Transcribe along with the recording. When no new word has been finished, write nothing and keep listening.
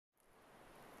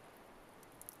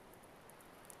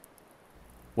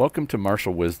Welcome to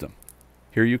Martial Wisdom.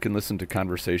 Here you can listen to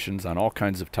conversations on all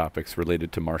kinds of topics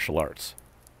related to martial arts.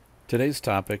 Today's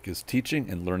topic is teaching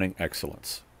and learning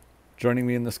excellence. Joining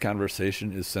me in this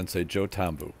conversation is Sensei Joe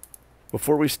Thambu.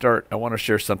 Before we start, I want to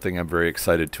share something I'm very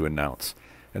excited to announce,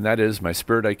 and that is my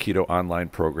Spirit Aikido online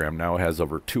program now has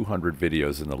over 200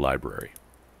 videos in the library.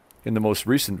 In the most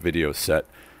recent video set,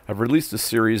 I've released a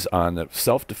series on the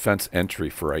self-defense entry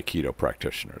for Aikido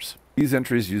practitioners. These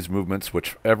entries use movements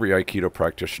which every Aikido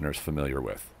practitioner is familiar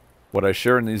with. What I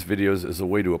share in these videos is a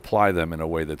way to apply them in a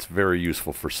way that's very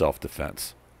useful for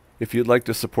self-defense. If you'd like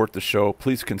to support the show,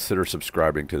 please consider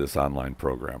subscribing to this online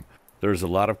program. There's a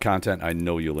lot of content I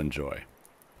know you'll enjoy.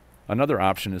 Another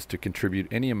option is to contribute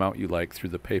any amount you like through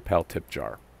the PayPal tip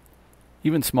jar.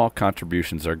 Even small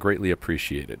contributions are greatly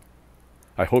appreciated.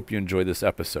 I hope you enjoy this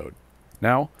episode.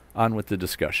 Now, on with the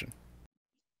discussion.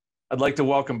 I'd like to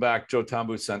welcome back Joe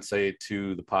Thambu Sensei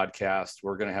to the podcast.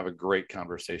 We're going to have a great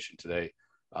conversation today.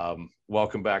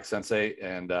 Welcome back, Sensei,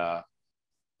 and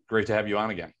great to have you on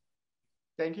again.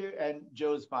 Thank you, and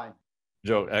Joe's fine.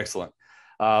 Joe, excellent.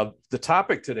 The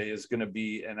topic today is going to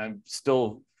be, and I'm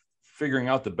still figuring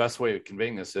out the best way of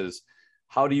conveying this, is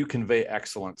how do you convey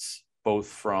excellence both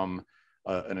from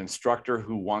an instructor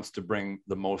who wants to bring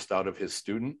the most out of his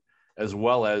student, as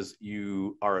well as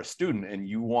you are a student and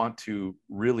you want to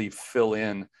really fill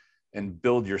in and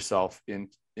build yourself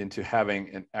into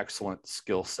having an excellent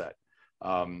skill set.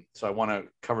 So I want to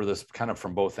cover this kind of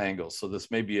from both angles. So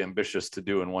this may be ambitious to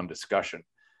do in one discussion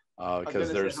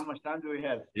because there's how much time do we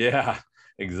have? Yeah,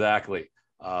 exactly.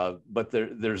 But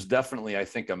there's definitely, I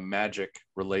think, a magic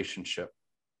relationship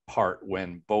part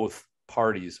when both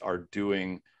parties are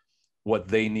doing what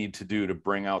they need to do to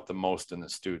bring out the most in the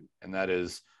student, and that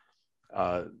is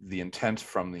the intent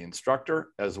from the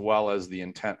instructor as well as the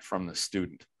intent from the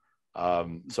student.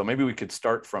 So maybe we could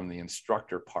start from the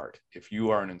instructor part. If you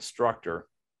are an instructor,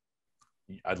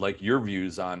 I'd like your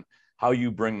views on how you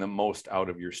bring the most out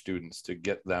of your students to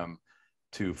get them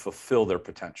to fulfill their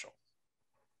potential.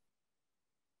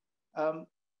 I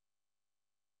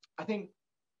think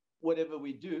whatever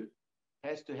we do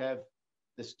has to have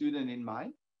the student in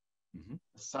mind, the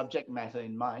subject matter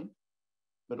in mind,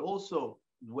 but also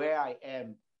where I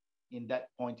am in that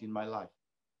point in my life.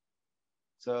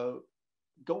 So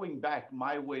going back,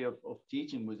 my way of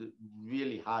teaching was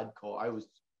really hardcore.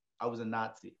 I was a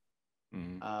Nazi.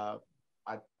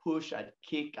 I'd push, I'd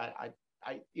kick,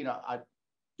 I'd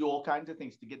do all kinds of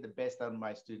things to get the best out of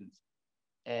my students.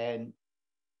 And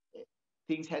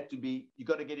things had to be, you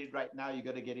got to get it right now, you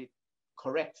got to get it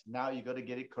correct now, you got to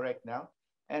get it correct now.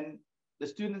 And the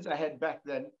students I had back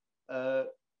then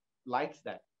liked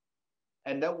that.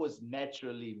 And that was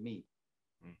naturally me.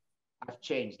 I've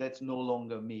changed. That's no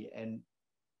longer me. And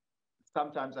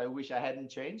sometimes I wish I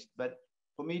hadn't changed, but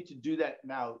for me to do that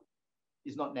now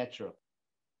is not natural.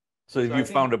 So have you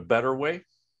found a better way,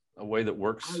 a way that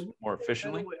works more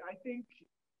efficiently?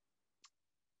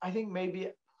 I think maybe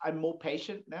I'm more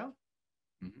patient now.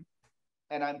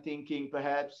 And I'm thinking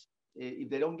perhaps if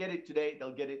they don't get it today,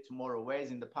 they'll get it tomorrow.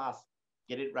 Whereas in the past,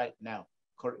 get it right now,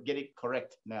 get it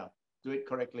correct now, do it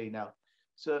correctly now.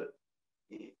 So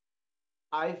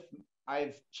I've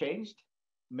changed,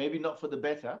 maybe not for the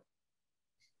better,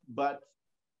 but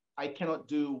I cannot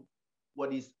do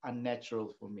what is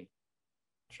unnatural for me.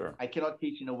 Sure. I cannot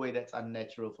teach in a way that's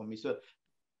unnatural for me. So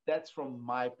that's from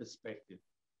my perspective,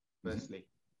 firstly.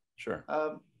 Sure.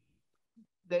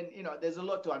 Then, there's a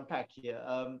lot to unpack here.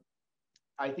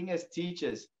 I think as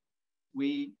teachers,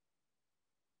 the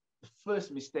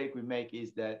first mistake we make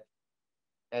is that,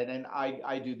 and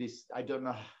I do this, I don't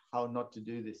know how not to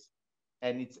do this.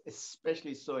 And it's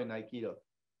especially so in Aikido.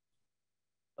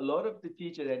 A lot of the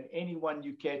teachers and anyone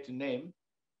you care to name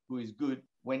who is good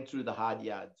went through the hard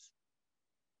yards.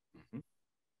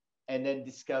 And then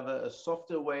discover a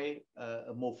softer way,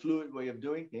 a more fluid way of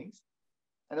doing things.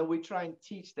 And then we try and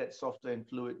teach that softer and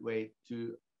fluid way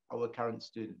to our current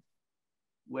students.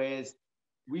 Whereas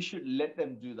we should let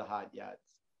them do the hard yards.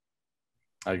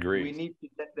 I agree. We need to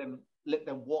let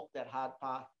them walk that hard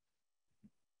path.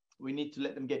 We need to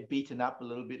let them get beaten up a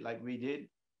little bit like we did.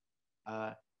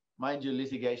 Mind you,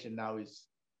 litigation now is,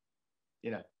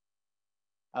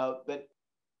 but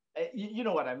you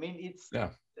know what I mean? It's,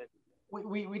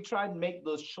 we try and make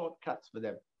those shortcuts for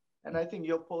them. And I think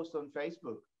your post on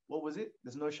Facebook, what was it?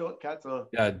 There's no shortcuts, or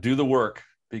do the work,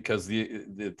 because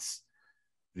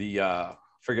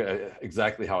forget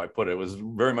exactly how I put it. It was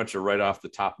very much a right off the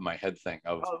top of my head thing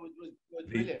of it was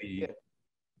brilliant.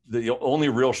 The only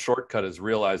real shortcut is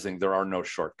realizing there are no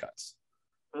shortcuts.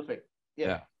 Perfect.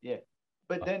 Yeah.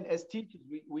 But then as teachers,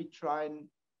 we try and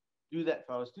do that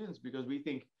for our students because we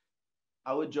think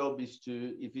our job is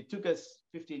to, if it took us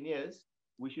 15 years,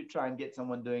 we should try and get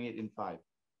someone doing it in 5.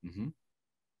 Mm-hmm.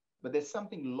 But there's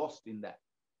something lost in that.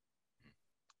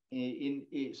 In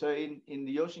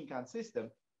the Yoshinkan system,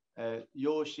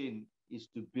 Yoshin is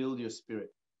to build your spirit.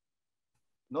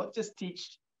 Not just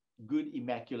teach good,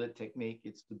 immaculate technique,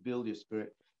 it's to build your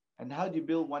spirit. And how do you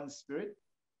build one's spirit?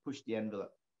 Push the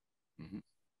envelope. Mm-hmm.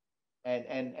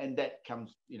 And that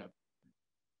comes,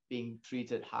 being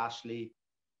treated harshly.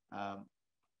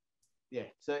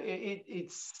 So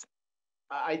it's,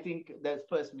 I think that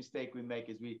first mistake we make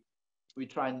is we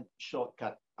try and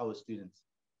shortcut our students.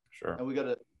 Sure. And we got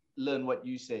to learn what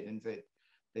you said and say,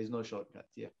 there's no shortcuts.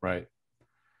 Yeah. Right.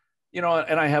 And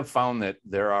I have found that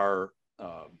there are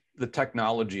the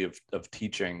technology of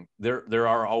teaching, there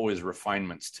are always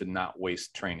refinements to not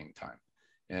waste training time.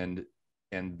 And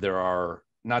there are,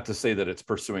 not to say that it's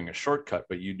pursuing a shortcut,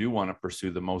 but you do want to pursue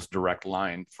the most direct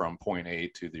line from point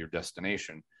A to your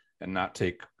destination and not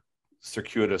take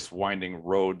circuitous winding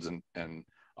roads and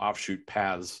offshoot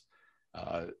paths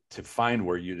to find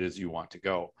where it is you want to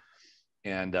go.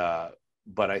 And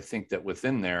but I think that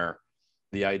within there,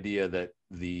 the idea that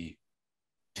the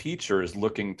teacher is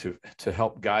looking to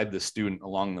help guide the student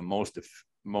along the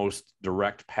most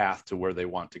direct path to where they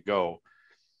want to go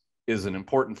is an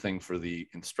important thing for the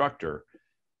instructor.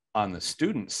 On the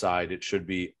student side, it should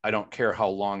be, I don't care how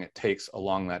long it takes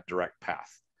along that direct path.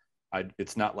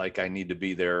 It's not like I need to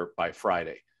be there by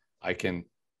Friday. I can,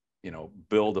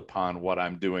 build upon what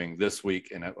I'm doing this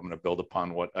week, and I'm going to build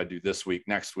upon what I do this week,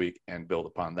 next week, and build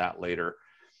upon that later.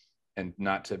 And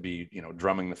not to be,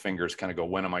 drumming the fingers, kind of go,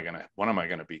 when am I going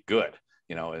to be good,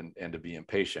 and to be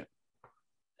impatient.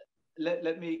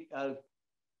 Let me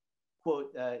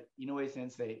quote Inoue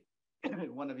Sensei,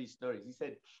 one of his stories. He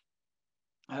said,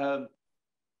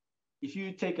 if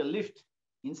you take a lift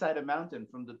inside a mountain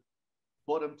from the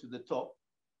bottom to the top,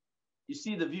 you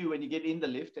see the view when you get in the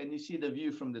lift, and you see the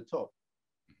view from the top.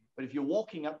 But if you're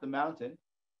walking up the mountain,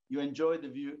 you enjoy the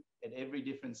view at every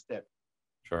different step.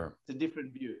 Sure. It's a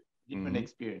different view, different Mm-hmm.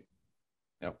 experience.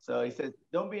 Yep. So he says,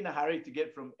 don't be in a hurry to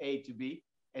get from A to B.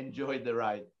 Enjoy the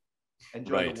ride.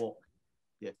 Enjoy the walk.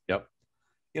 Yeah. Yep.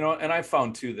 And I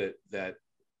found too that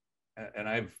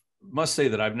and must say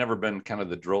that I've never been kind of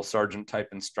the drill sergeant type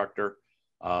instructor.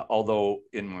 Although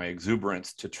in my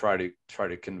exuberance to try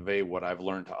to convey what I've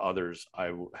learned to others,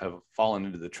 I have fallen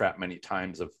into the trap many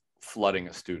times of flooding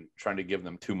a student, trying to give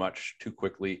them too much too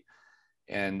quickly.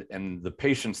 And the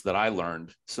patience that I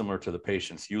learned, similar to the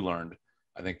patience you learned,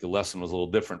 I think the lesson was a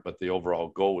little different, but the overall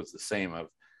goal was the same.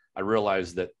 I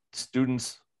realized that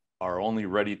students are only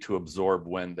ready to absorb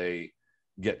when they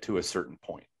get to a certain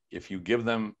point. If you give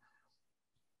them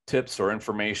tips or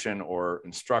information or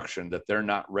instruction that they're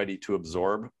not ready to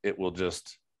absorb, it'll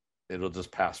just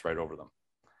pass right over them.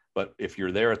 But if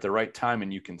you're there at the right time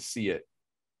and you can see it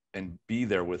and be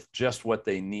there with just what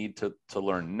they need to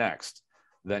learn next,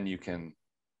 then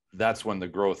that's when the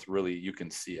growth really, you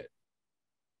can see it.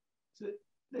 So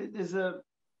there's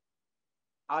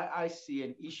I see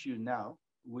an issue now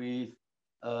with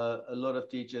a lot of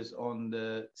teachers on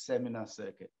the seminar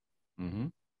circuit, mm-hmm.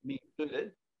 me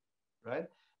included, right?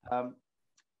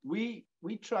 We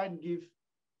try and give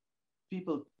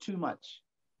people too much,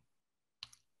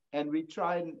 and we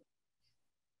try and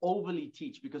overly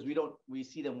teach because we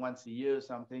see them once a year or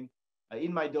something.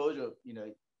 In my dojo,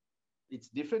 it's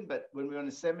different, but when we're on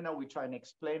a seminar, we try and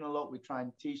explain a lot. We try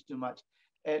and teach too much,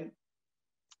 and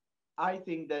I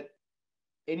think that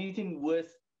anything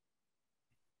worth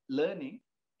learning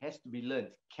has to be learned,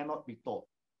 cannot be taught.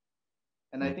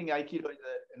 And I think Aikido is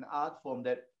an art form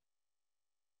that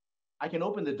I can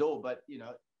open the door, but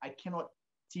I cannot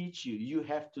teach you. You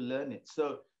have to learn it.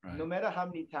 So right. No matter how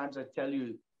many times I tell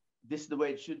you this is the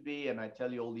way it should be, and I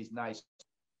tell you all these nice,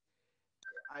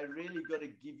 I really got to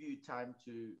give you time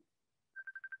to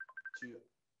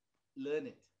learn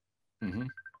it. Mm-hmm.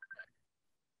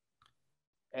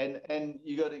 And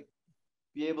you got to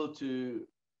be able to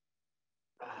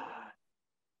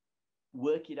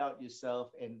work it out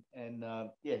yourself and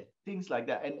things like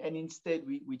that. And instead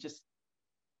we just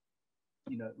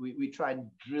we try and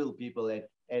drill people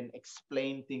and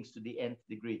explain things to the nth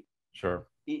degree. Sure.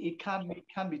 It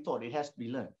can't be taught. It has to be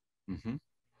learned. Mm-hmm.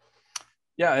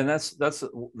 Yeah, and that's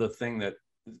the thing that,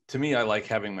 to me, I like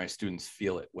having my students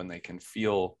feel it, when they can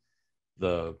feel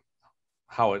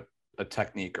how a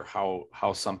technique or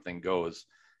how something goes.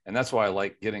 And that's why I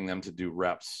like getting them to do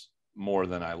reps more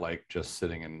than I like just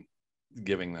sitting and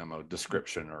giving them a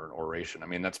description or an oration. I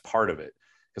mean, that's part of it,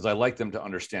 because I like them to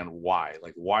understand why.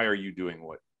 Like, why are you doing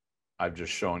what I've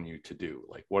just shown you to do?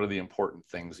 Like, what are the important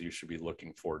things you should be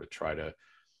looking for to try to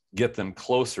get them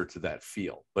closer to that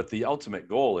feel. But the ultimate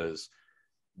goal is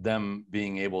them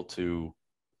being able to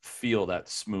feel that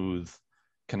smooth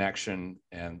connection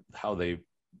and how they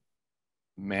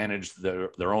manage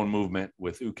their own movement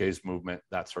with Uke's movement,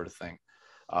 that sort of thing.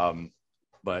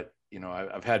 But, you know,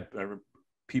 I've had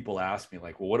people ask me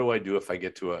like, well, what do I do if I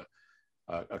get to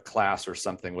a class or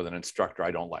something with an instructor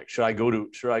I don't like? Should I go to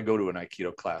an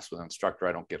Aikido class with an instructor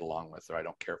I don't get along with or I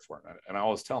don't care for? And I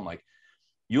always tell them, like,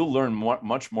 you'll learn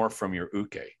much more from your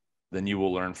Uke than you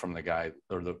will learn from the guy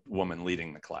or the woman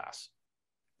leading the class.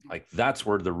 Like, that's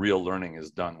where the real learning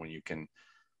is done, when you can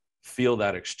feel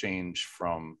that exchange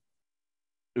from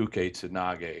Uke to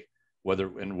Nage,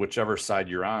 whether in whichever side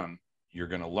you're on, you're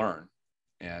going to learn.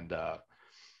 And,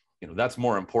 you know, that's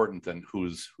more important than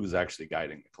who's actually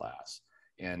guiding the class.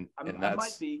 And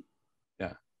that's,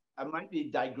 I might be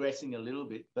digressing a little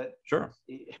bit, but sure,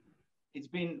 it's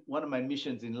been one of my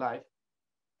missions in life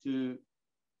to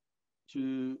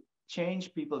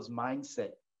change people's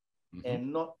mindset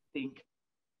and not think,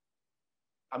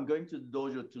 I'm going to the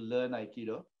dojo to learn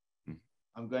Aikido.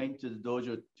 I'm going to the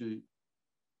dojo to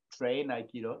train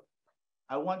Aikido.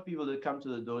 I want people to come to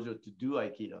the dojo to do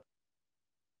Aikido.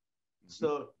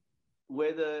 So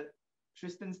whether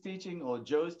Tristan's teaching or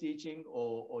Joe's teaching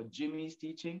or Jimmy's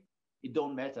teaching, it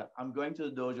don't matter. I'm going to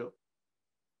the dojo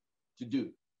to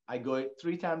do. I go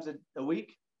 3 times a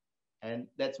week, and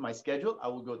that's my schedule. I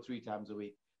will go 3 times a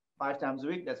week. 5 times a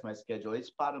week, that's my schedule. It's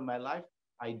part of my life.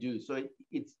 I do. So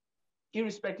it's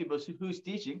irrespective of who's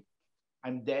teaching,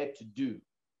 I'm there to do,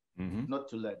 not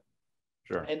to learn.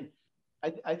 Sure. And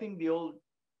I think the old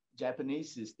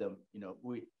Japanese system, you know,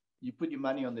 you put your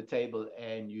money on the table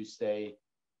and you say,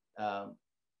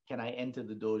 can I enter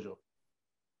the dojo?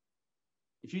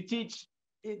 If you teach,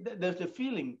 the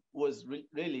feeling was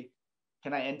really,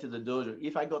 can I enter the dojo?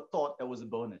 If I got taught, that was a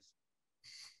bonus.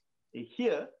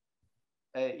 Here,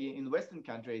 in Western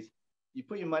countries, you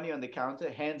put your money on the counter,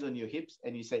 hands on your hips,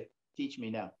 and you say, teach me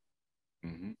now.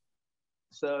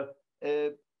 So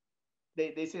they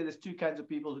say there's 2 kinds of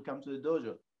people who come to the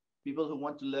dojo: people who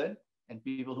want to learn and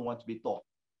people who want to be taught.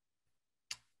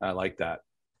 I like that.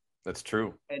 That's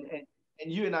true. And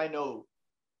you and I know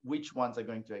which ones are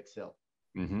going to excel.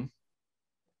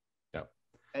 Yeah.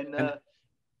 And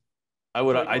I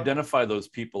would identify those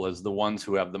people as the ones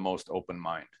who have the most open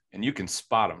mind, and you can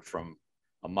spot them from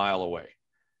a mile away.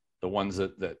 The ones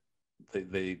that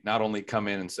they not only come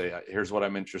in and say, here's what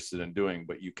I'm interested in doing,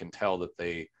 but you can tell that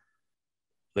they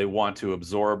want to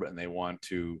absorb and they want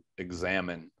to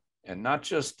examine and not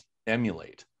just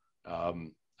emulate.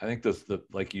 I think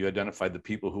like you identified, the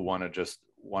people who want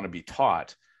to be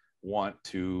taught, want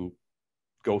to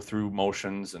go through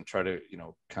motions and try to, you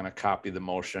know, kind of copy the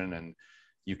motion. And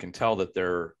you can tell that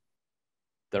their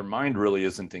mind really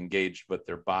isn't engaged, but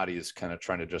their body is kind of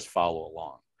trying to just follow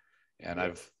along.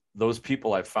 And those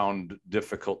people I've found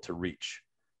difficult to reach.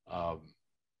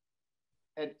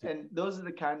 And those are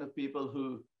the kind of people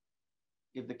who,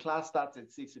 if the class starts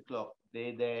at 6 o'clock,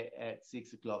 they're there at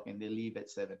 6 o'clock and they leave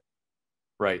at 7.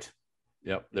 Right.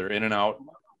 Yep. They're in and out.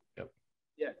 Yep.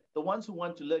 Yeah. The ones who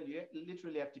want to learn, you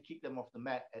literally have to kick them off the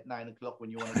mat at 9 o'clock when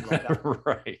you want to log out.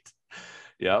 Right.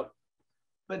 Yep.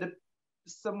 But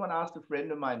someone asked a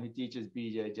friend of mine who teaches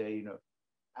BJJ, you know,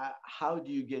 how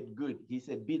do you get good? He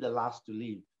said, be the last to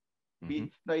leave.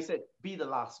 No, he said, be the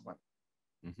last one.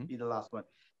 Be the last one.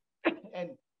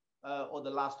 And or the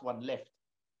last one left.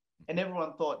 And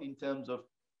everyone thought in terms of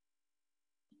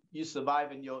you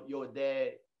survive and you're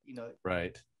there, you know,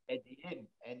 right at the end.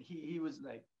 And he was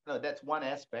like, no, that's one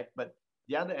aspect, but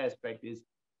the other aspect is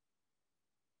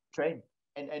train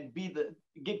and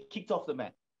get kicked off the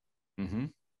mat.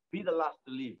 Be the last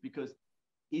to leave, because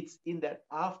it's in that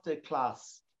after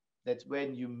class that's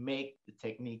when you make the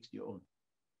techniques your own.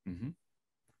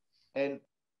 And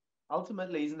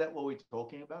ultimately, isn't that what we're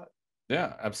talking about?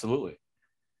 Yeah, absolutely.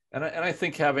 And I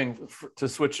think having to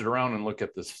switch it around and look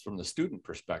at this from the student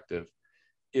perspective,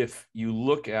 if you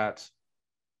look at,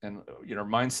 and you know,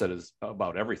 mindset is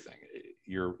about everything.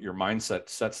 Your mindset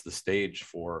sets the stage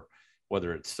for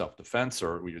whether it's self-defense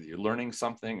or you're learning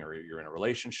something or you're in a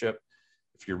relationship.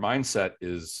 If your mindset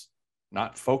is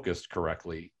not focused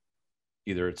correctly,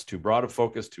 either it's too broad a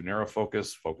focus, too narrow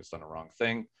focus, focused on the wrong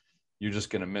thing, you're just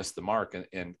going to miss the mark.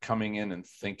 And coming in and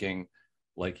thinking,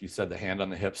 like you said, the hand on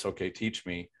the hips, okay, teach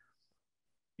me.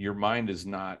 Your mind is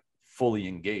not fully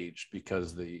engaged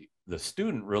because the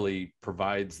student really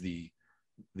provides the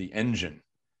engine,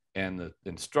 and the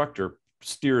instructor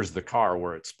steers the car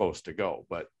where it's supposed to go.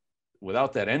 But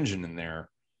without that engine in there,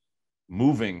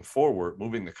 moving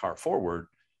the car forward,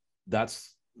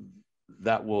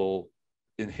 that will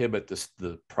inhibit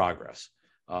the progress.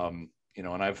 You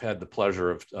know, and I've had the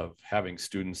pleasure of having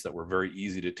students that were very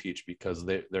easy to teach because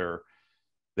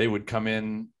they would come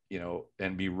in, you know,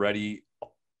 and be ready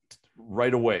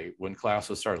right away when class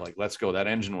was started. Like, let's go. That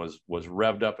engine was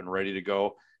revved up and ready to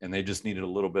go, and they just needed a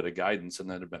little bit of guidance. And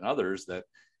then there have been others that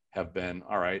have been,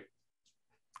 all right,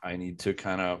 I need to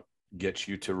kind of get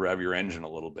you to rev your engine a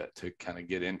little bit, to kind of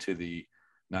get into the,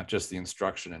 not just the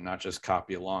instruction and not just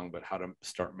copy along, but how to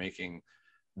start making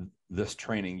this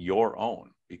training your own,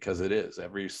 because it is.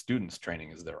 Every student's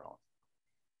training is their own.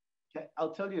 Okay,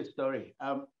 I'll tell you a story.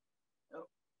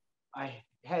 I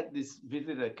had this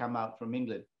visitor come out from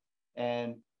England,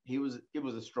 and he was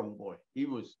a strong boy. He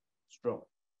was strong,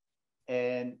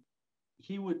 and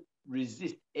he would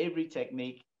resist every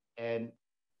technique, and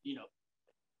you know,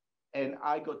 and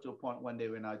I got to a point one day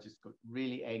when I just got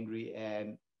really angry,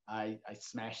 and I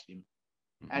smashed him.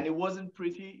 Mm-hmm. And it wasn't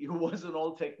pretty. It wasn't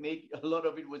all technique. A lot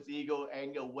of it was ego,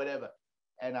 anger, whatever.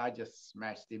 And I just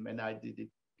smashed him. And I did it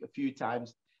a few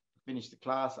times. Finished the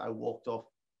class. I walked off.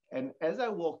 And as I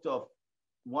walked off,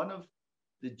 one of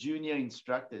the junior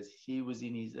instructors, he was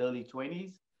in his early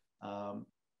 20s.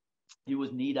 He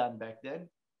was Nidan back then.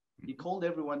 He called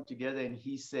everyone together and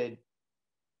he said,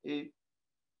 if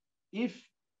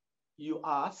you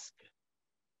ask,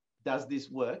 does this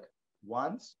work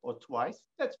once or twice?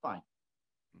 That's fine.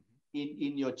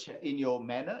 In your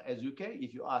manner as UK,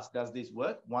 if you ask, does this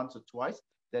work once or twice?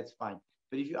 That's fine.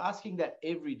 But if you're asking that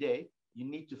every day, you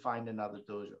need to find another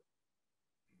dojo.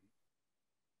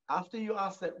 After you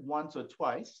ask that once or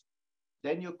twice,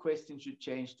 then your question should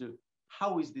change to,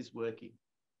 how is this working?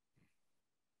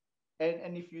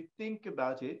 And if you think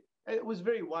about it, it was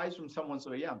very wise from someone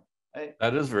so young.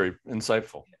 That is very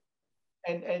insightful.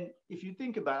 And if you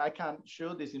think about it, I can't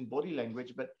show this in body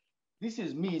language, but this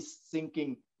is me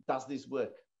thinking, does this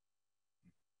work?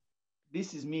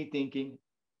 This is me thinking,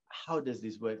 how does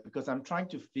this work? Because I'm trying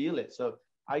to feel it. So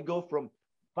I go from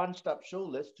bunched up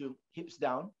shoulders to hips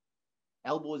down,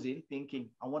 elbows in, thinking,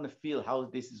 I want to feel how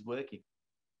this is working.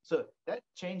 So that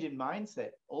change in mindset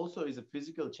also is a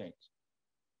physical change.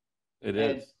 It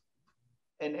is.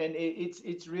 And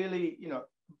it's really, you know,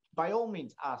 by all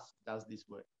means ask, does this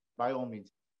work? By all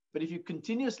means. But if you're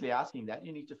continuously asking that,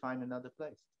 you need to find another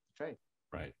place to train.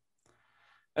 Right.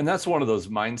 And that's one of those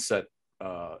mindset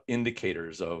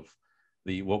indicators of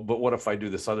the, well, but what if I do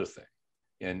this other thing?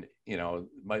 And, you know,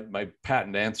 my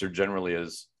patent answer generally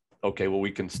is, okay, well,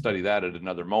 we can study that at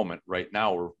another moment. Right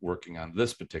now, we're working on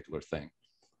this particular thing,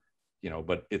 you know,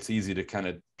 but it's easy to kind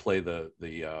of play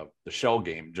the shell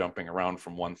game, jumping around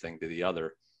from one thing to the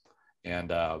other. And,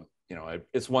 you know,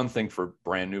 it's one thing for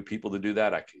brand new people to do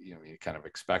that. You kind of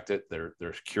expect it.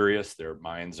 They're curious. Their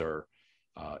minds are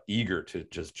eager to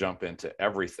just jump into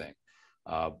everything.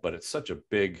 But it's such a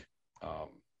big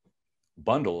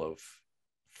bundle of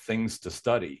things to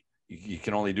study. You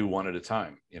can only do one at a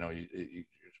time. You know, you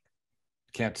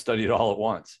can't study it all at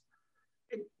once.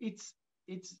 It's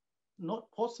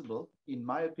not possible, in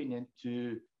my opinion,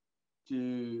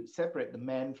 to separate the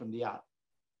man from the art.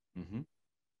 Mm-hmm.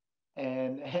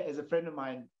 And as a friend of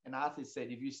mine, an artist, said,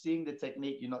 if you're seeing the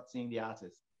technique, you're not seeing the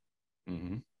artist.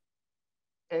 Mm-hmm.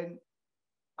 And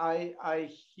I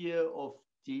hear of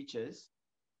teachers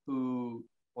who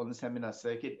on the seminar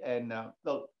circuit, and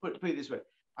put it this way,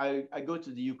 I go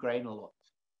to the Ukraine a lot.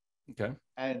 Okay.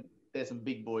 And there's some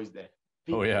big boys there.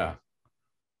 Oh, yeah.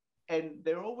 And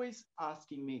they're always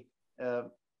asking me,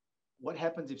 what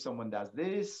happens if someone does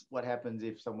this? What happens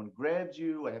if someone grabs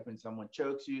you? What happens if someone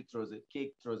chokes you, throws a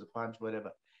kick, throws a punch,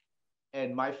 whatever?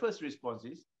 And my first response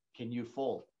is, can you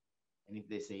fall? And if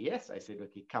they say yes, I said,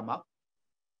 okay, come up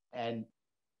and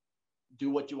do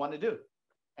what you want to do.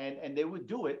 And they would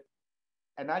do it.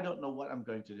 And I don't know what I'm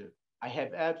going to do. I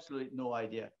have absolutely no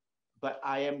idea. But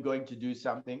I am going to do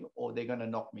something, or they're going to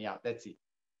knock me out. That's it.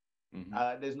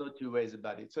 Mm-hmm. There's no two ways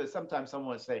about it. So sometimes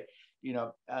someone will say, you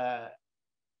know,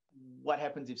 what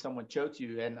happens if someone chokes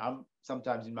you? And I'm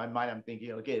sometimes in my mind, I'm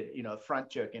thinking, okay, you know, a front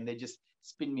choke, and they just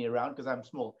spin me around because I'm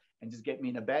small and just get me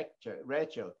in a back choke, rear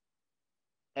choke.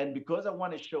 And because I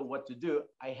want to show what to do,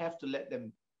 I have to let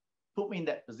them put me in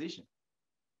that position.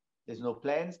 There's no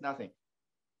plans, nothing.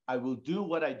 I will do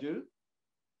what I do.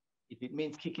 If it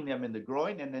means kicking them in the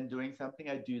groin and then doing something,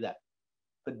 I do that.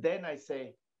 But then I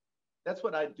say, that's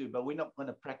what I do, but we're not going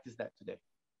to practice that today.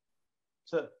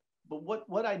 So, but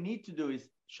what I need to do is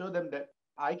show them that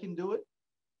I can do it,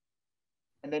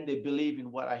 and then they believe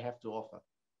in what I have to offer.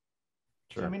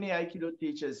 Sure. Too many Aikido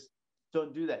teachers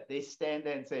don't do that. They stand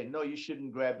there and say, no, you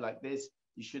shouldn't grab like this.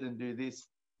 You shouldn't do this.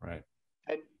 Right.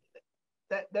 And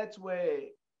that's where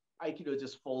Aikido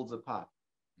just falls apart.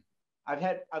 I've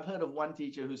heard of one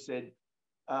teacher who said,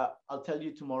 I'll tell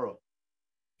you tomorrow.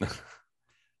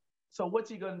 So what's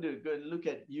he going to do? Go and look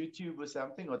at YouTube or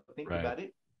something, or think Right. about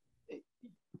it?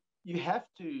 You have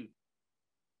to,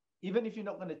 even if you're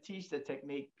not going to teach the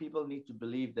technique, people need to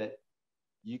believe that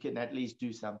you can at least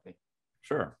do something.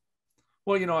 Sure.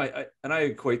 Well, you know, I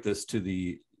equate this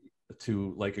to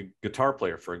like a guitar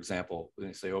player, for example.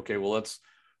 They say, okay, well,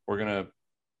 we're going to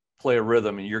play a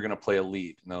rhythm and you're going to play a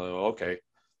lead. And they'll go, okay.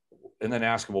 And then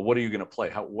ask them, well, what are you going to play?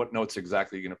 What notes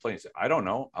exactly are you going to play? And you say, I don't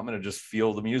know. I'm going to just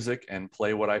feel the music and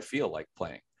play what I feel like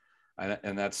playing.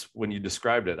 And that's when you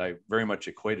described it, I very much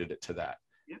equated it to that,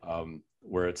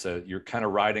 where you're kind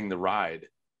of riding the ride,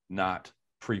 not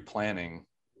pre-planning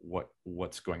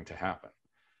what's going to happen.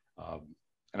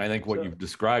 And I think what you've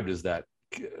described is that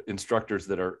instructors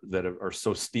that are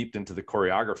so steeped into the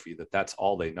choreography that's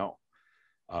all they know.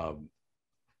 And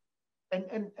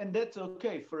that's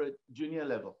okay for a junior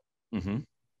level. Mm-hmm.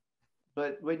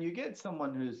 But when you get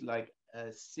someone who's like a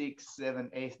 6, 7,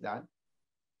 8 dan,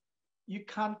 you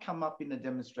can't come up in a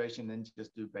demonstration and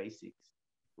just do basics.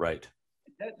 Right.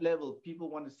 At that level, people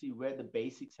want to see where the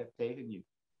basics have taken you.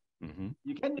 Mm-hmm.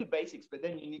 You can do basics, but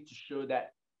then you need to show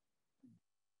that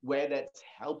where that's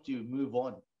helped you move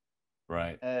on.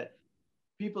 Right.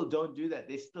 People don't do that.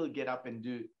 They still get up and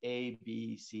do A,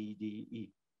 B, C, D,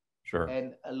 E. Sure.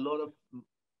 And a lot of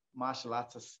martial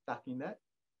arts are stuck in that.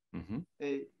 Mm-hmm.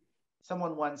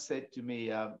 Someone once said to me,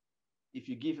 if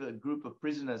you give a group of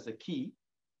prisoners a key,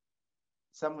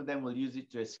 some of them will use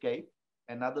it to escape,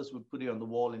 and others would put it on the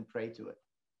wall and pray to it.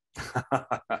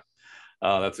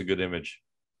 Oh, that's a good image.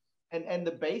 And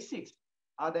the basics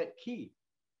are that key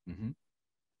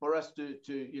for us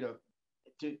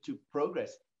to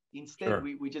progress. Instead,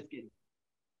 we just get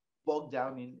bogged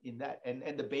down in that,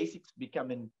 and the basics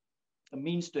become a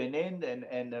means to an end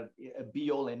and a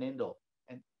be all and end all,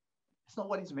 and it's not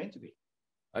what it's meant to be.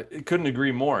 I couldn't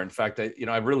agree more. In fact,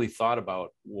 I really thought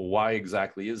about, well, why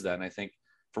exactly is that? And I think,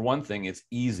 for one thing, it's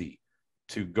easy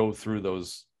to go through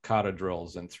those kata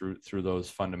drills and through those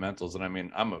fundamentals. And I mean,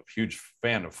 I'm a huge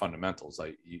fan of fundamentals.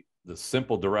 The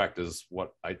simple direct is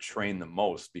what I train the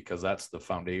most, because that's the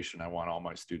foundation I want all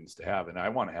my students to have, and I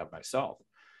want to have myself.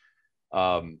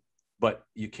 But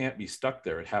you can't be stuck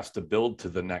there. It has to build to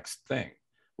the next thing,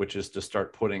 which is to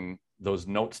start putting those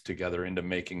notes together into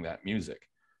making that music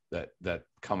that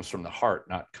comes from the heart,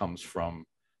 not comes from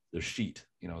the sheet,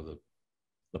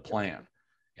 the plan.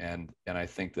 And I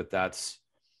think that's,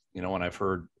 when I've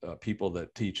heard people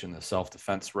that teach in the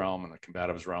self-defense realm and the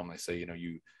combatives realm, they say,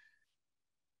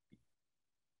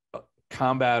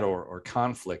 combat or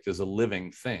conflict is a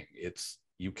living thing.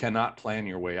 You cannot plan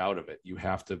your way out of it. You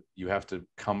have to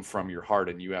come from your heart,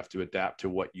 and you have to adapt to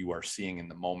what you are seeing in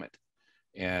the moment.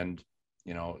 And,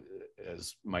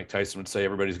 as Mike Tyson would say,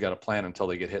 everybody's got a plan until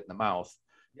they get hit in the mouth.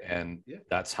 And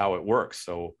that's how it works.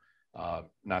 So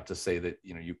not to say that,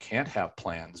 you can't have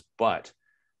plans, but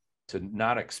to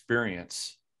not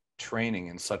experience training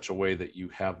in such a way that you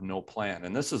have no plan.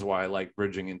 And this is why I like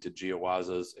bridging into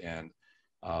jiyu-wazas and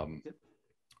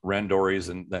randoris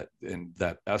and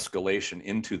that escalation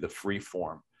into the free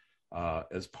form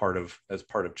as part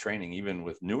of training, even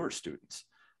with newer students.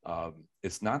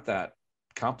 It's not that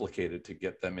complicated to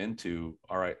get them into,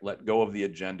 all right, let go of the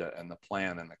agenda and the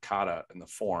plan and the kata and the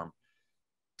form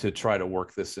to try to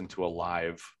work this into a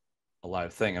live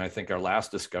thing. And I think our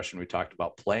last discussion, we talked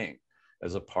about playing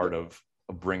as a part of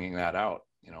bringing that out,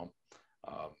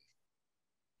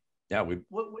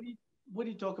 What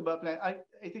do you talk about plan? I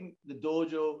think the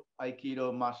dojo,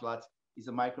 Aikido, martial arts is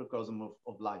a microcosm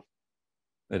of life.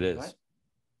 It is. Right?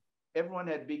 Everyone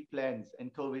had big plans,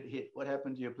 and COVID hit. What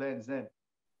happened to your plans then?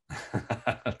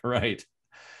 Right.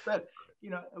 But,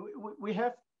 we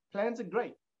have plans are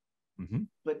great,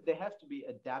 but they have to be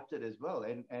adapted as well.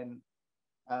 And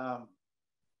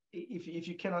if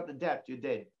you cannot adapt, you're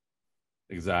dead.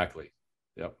 Exactly.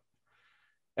 Yep.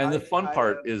 And the fun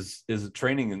part is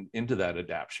training into that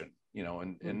adaptation,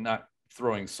 and not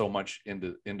throwing so much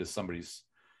into somebody's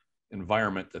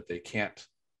environment that they can't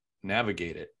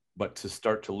navigate it, but to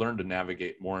start to learn to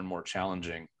navigate more and more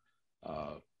challenging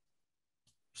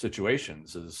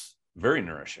situations is very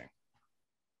nourishing.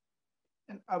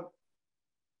 And I'll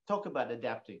talk about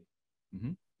adapting.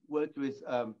 Worked with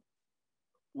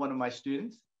one of my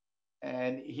students,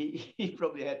 and he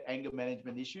probably had anger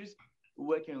management issues.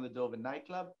 Working on the door of a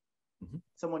nightclub,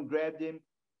 someone grabbed him.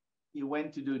 He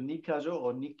went to do nikajo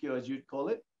or nikyo, as you'd call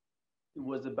it. It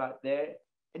was about there,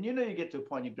 and you get to a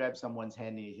point, you grab someone's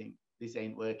hand and you think, this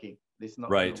ain't working. This is not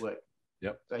going to work.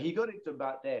 Yep. So he got it to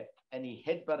about there, and he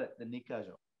headbutted the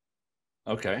nikajo.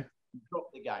 Okay. He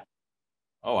dropped the guy.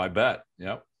 Oh, I bet.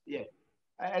 Yep. Yeah.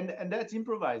 And that's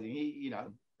improvising.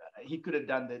 He could have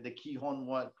done the Kihon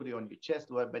one, put it on your chest,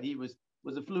 but he was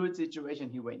a fluid situation.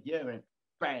 He went here and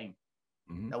bang,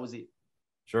 that was it.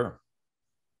 Sure.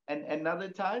 And another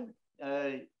time,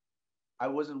 I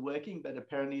wasn't working, but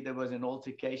apparently there was an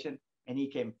altercation, and he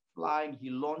came flying. He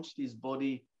launched his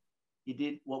body. He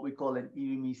did what we call an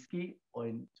irimiski, or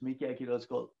in Tamiki Aikido, it's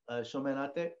called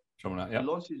shomenate. Yeah. He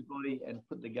launched his body and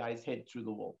put the guy's head through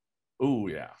the wall. Oh,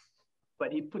 yeah.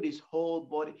 But he put his whole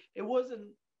body. It wasn't,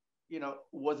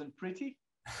 wasn't pretty.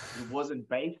 It wasn't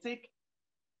basic.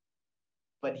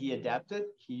 But he adapted.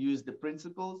 He used the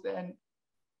principles, and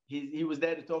he was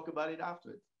there to talk about it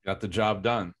afterwards. Got the job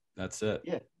done. That's it.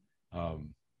 Yeah.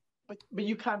 But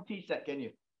you can't teach that, can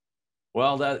you?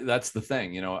 Well, that's the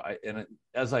thing,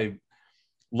 as I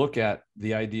look at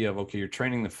the idea of, okay, you're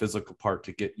training the physical part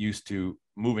to get used to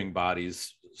moving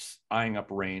bodies, eyeing up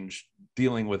range,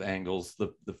 dealing with angles,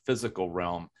 the physical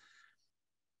realm.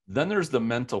 Then there's the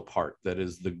mental part that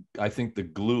is I think the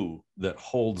glue that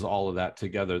holds all of that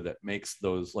together, that makes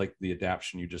those, like the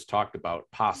adaptation you just talked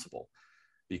about, possible,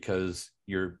 because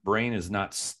your brain is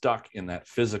not stuck in that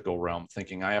physical realm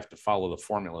thinking I have to follow the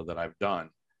formula that I've done.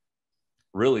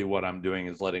 Really what I'm doing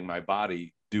is letting my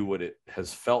body do what it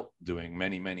has felt doing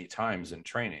many, many times in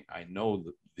training. I know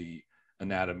the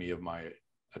anatomy of my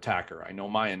attacker. I know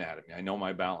my anatomy. I know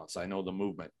my balance. I know the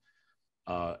movement.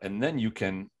 And then you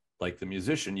can, like the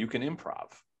musician, you can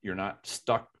improv. You're not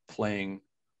stuck playing,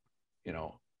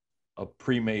 a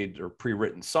pre-made or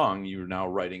pre-written song. You're now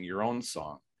writing your own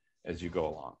song as you go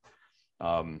along.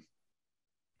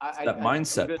 That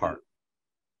mindset part.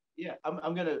 Yeah,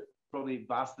 I'm going to probably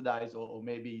bastardize or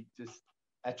maybe just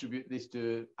attribute this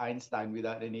to Einstein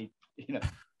without any,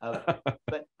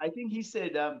 but I think he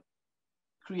said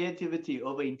creativity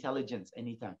over intelligence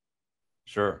anytime.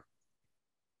 Sure.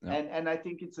 Yeah. And I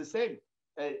think it's the same.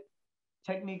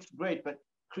 Technique's great, but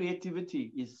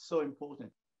creativity is so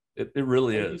important. It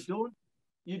really is. You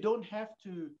don't have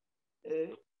to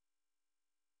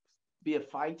be a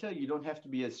fighter. You don't have to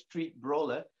be a street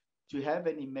brawler to have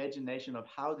an imagination of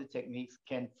how the techniques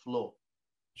can flow.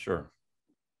 Sure.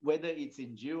 Whether it's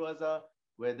in jiyu-waza,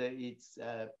 whether it's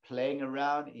playing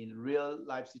around in real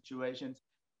life situations,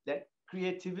 that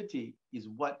creativity is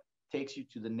what takes you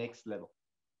to the next level.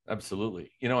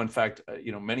 Absolutely. In fact,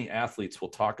 many athletes will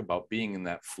talk about being in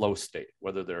that flow state,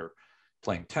 whether they're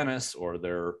playing tennis or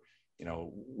they're,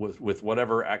 with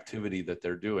whatever activity that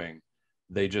they're doing,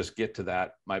 they just get to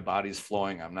that. My body's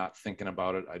flowing. I'm not thinking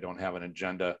about it. I don't have an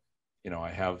agenda. I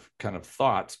have kind of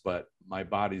thoughts, but my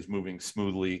body's moving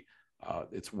smoothly.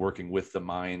 It's working with the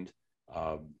mind.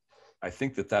 I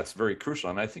think that's very crucial.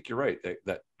 And I think you're right,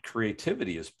 that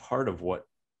creativity is part of what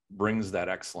brings that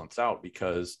excellence out,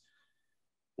 because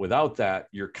without that,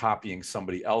 you're copying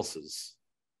somebody else's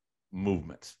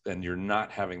movements and you're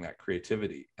not having that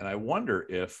creativity. And I wonder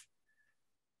if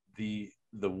the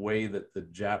way that the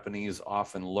Japanese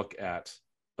often look at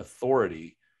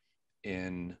authority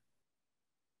is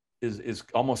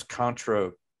almost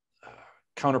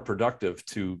counterproductive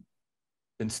to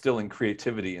instilling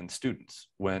creativity in students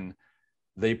when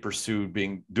they pursue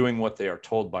doing what they are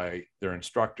told by their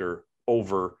instructor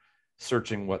over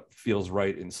searching what feels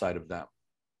right inside of them.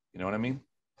 You know what I mean?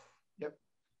 Yep.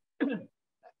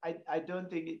 I don't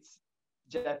think it's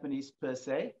Japanese per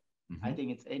se. Mm-hmm. I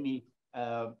think it's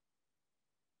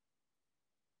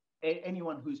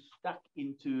anyone who's stuck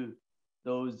into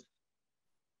those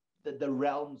the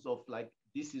realms of like,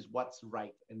 this is what's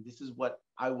right and this is what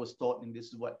I was taught and this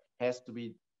is what has to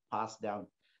be passed down.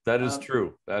 That is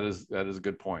true. That is a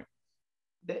good point.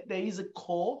 There is a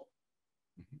core,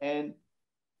 mm-hmm. And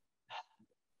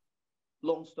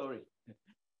long story.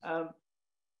 I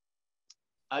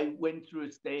went through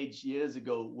a stage years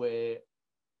ago where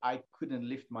I couldn't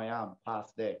lift my arm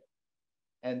past there.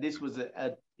 And this was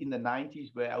in the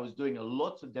 90s, where I was doing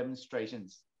lots of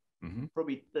demonstrations, mm-hmm.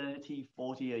 probably 30,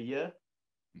 40 a year,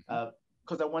 because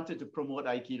mm-hmm. I wanted to promote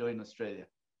Aikido in Australia.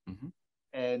 Mm-hmm.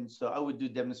 And so I would do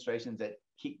demonstrations at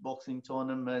kickboxing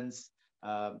tournaments,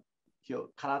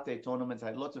 karate tournaments. I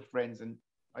had lots of friends, and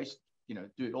I used to,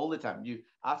 do it all the time. You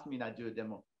asked me and I'd do a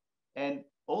demo. And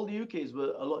all the UKs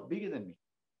were a lot bigger than me.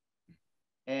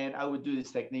 And I would do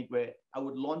this technique where I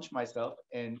would launch myself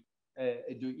and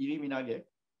do iriminage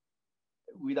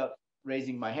without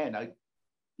raising my hand. I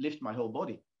lift my whole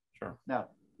body. Sure. Now,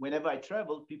 whenever I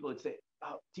traveled, people would say,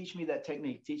 "Oh, teach me that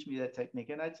technique, teach me that technique."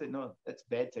 And I'd say, "No, that's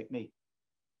bad technique."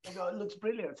 They go, "It looks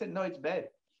brilliant." I said, "No, it's bad."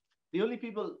 The only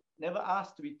people never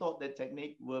asked to be taught that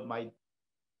technique were my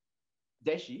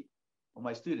deshi, or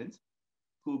my students,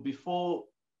 who before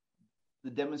the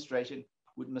demonstration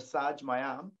would massage my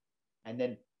arm and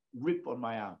then rip on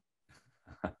my arm.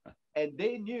 And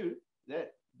they knew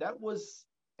that that was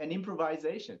an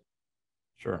improvisation.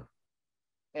 Sure.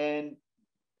 And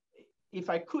if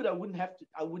I could, I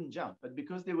wouldn't jump. But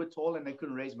because they were tall and I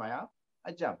couldn't raise my arm,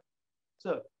 I jumped.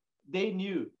 So they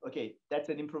knew, okay, that's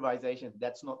an improvisation.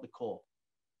 That's not the core.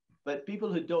 But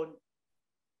people who don't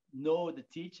know the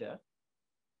teacher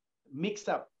mix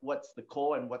up what's the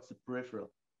core and what's the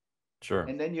peripheral. Sure.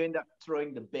 And then you end up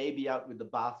throwing the baby out with the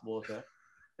bathwater.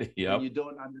 Yep. And you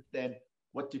don't understand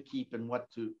what to keep and what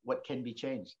can be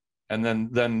changed. And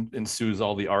then ensues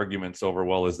all the arguments over,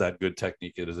 well, is that good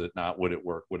technique? Is it not? Would it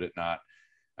work? Would it not?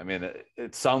 I mean,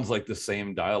 it sounds like the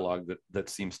same dialogue that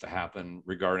seems to happen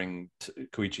regarding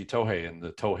Koichi Tohei and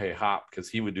the Tohei hop, because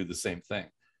he would do the same thing.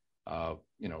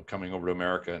 You know, coming over to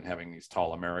America and having these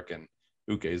tall American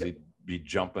ukes, he'd be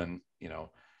jumping, you know,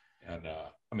 and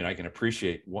I mean, I can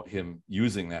appreciate him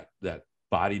using that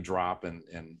body drop and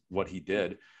what he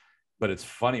did, but it's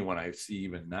funny when I see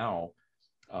even now,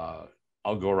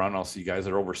 I'll go around, I'll see guys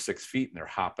that are over 6 feet and they're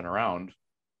hopping around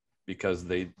because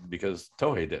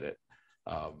Tohei did it.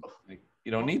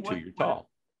 You don't need to, you're tall.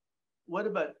 What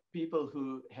about people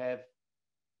who have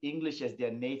English as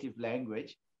their native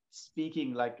language,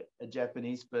 speaking like a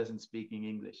Japanese person speaking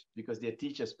English because their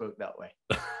teacher spoke that way?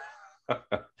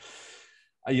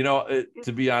 You know,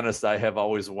 to be honest, I have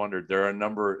always wondered, there are a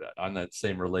number, on that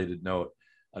same related note,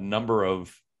 a number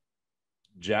of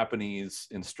Japanese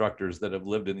instructors that have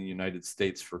lived in the United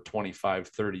States for 25,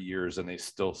 30 years, and they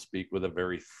still speak with a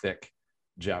very thick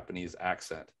Japanese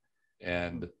accent.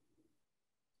 And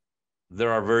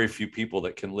there are very few people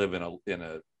that can live in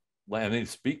a land and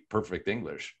speak perfect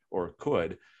English, or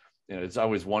could. And it's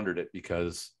always wondered it,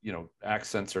 because, you know,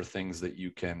 accents are things that you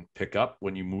can pick up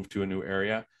when you move to a new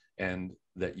area, and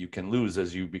that you can lose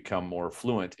as you become more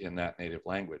fluent in that native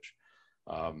language.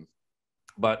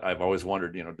 But I've always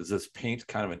wondered, you know, does this paint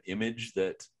kind of an image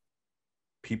that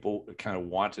people kind of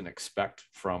want and expect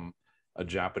from a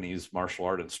Japanese martial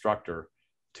art instructor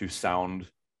to sound,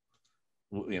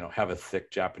 you know, have a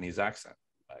thick Japanese accent?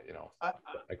 You know, I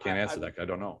can't answer that. I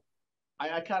don't know.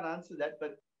 I can't answer that,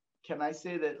 but can I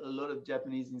say that a lot of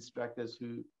Japanese instructors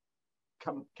who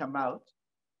come out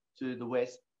to the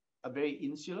West are very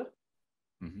insular?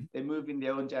 Mm-hmm. They move in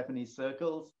their own Japanese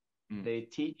circles. Mm. They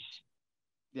teach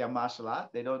their martial art.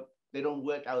 They don't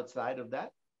work outside of that.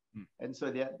 Mm. And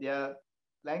so their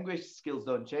language skills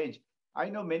don't change. I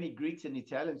know many Greeks and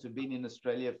Italians who've been in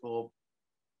Australia for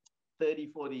 30,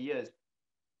 40 years,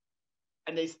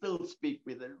 and they still speak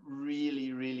with a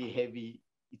really, really heavy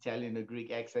Italian or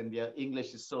Greek accent. Their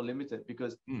English is so limited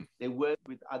because they work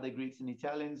with other Greeks and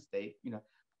Italians. They, you know,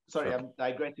 sorry, sure. I'm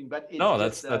digressing, but it's no,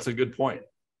 that's a good point.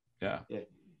 Yeah.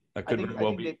 That could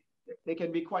I think they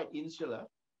can be quite insular.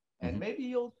 And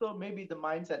maybe the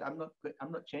mindset,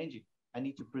 I'm not changing. I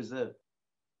need to preserve.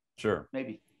 Sure.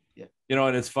 Maybe. Yeah. You know,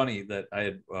 and it's funny that I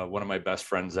had one of my best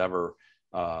friends ever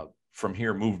from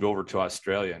here moved over to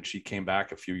Australia, and she came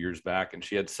back a few years back, and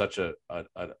she had such a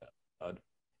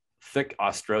thick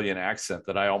Australian accent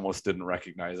that I almost didn't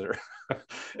recognize her.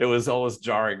 It was almost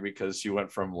jarring because she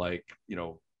went from, like, you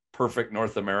know, perfect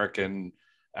North American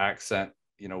accent,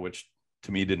 you know, which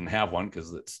to me didn't have one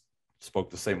because it's spoke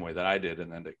the same way that I did,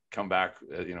 and then to come back,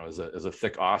 you know, as a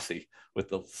thick Aussie with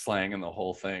the slang and the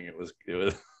whole thing, it was.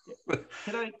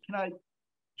 Can I?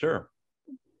 Sure.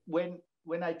 When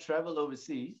I travel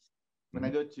overseas, when I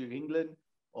go to England,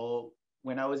 or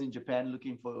when I was in Japan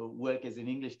looking for work as an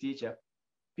English teacher,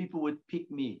 people would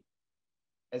pick me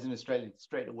as an Australian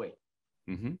straight away,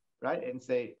 right, and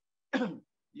say,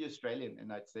 "You're Australian,"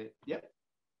 and I'd say, "Yep."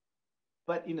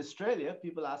 But in Australia,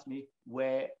 people ask me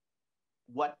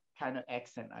what kind of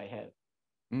accent I have.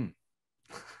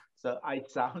 So I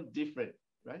sound different,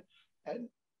 right? And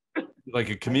like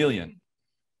a chameleon.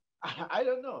 I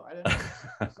don't know.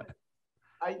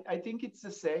 I think it's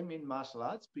the same in martial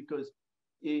arts, because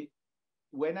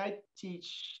when I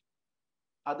teach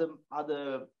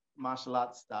other martial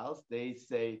arts styles, they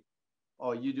say,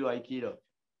 "Oh, you do Aikido."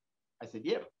 I said,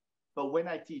 "Yeah." But when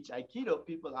I teach Aikido,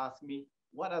 people ask me,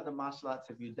 "What other martial arts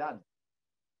have you done?"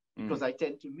 Because I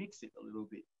tend to mix it a little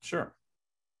bit. Sure.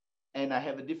 And I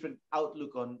have a different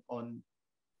outlook on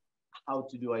how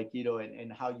to do Aikido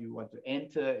and how you want to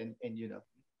enter. And you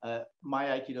know, my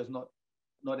Aikido is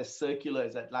not as circular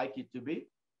as I'd like it to be.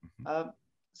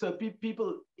 So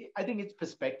people, I think it's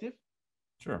perspective.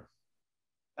 Sure.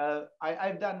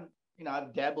 I've done, you know,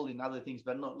 I've dabbled in other things,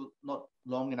 but not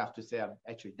long enough to say I've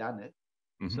actually done it.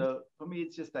 So for me,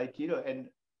 it's just Aikido, and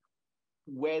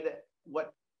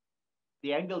what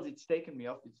the angles it's taken me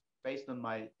off is based on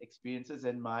my experiences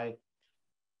and my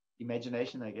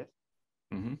imagination, I guess.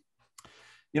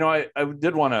 I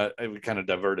did want to, I kind of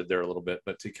diverted there a little bit,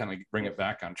 but to kind of bring it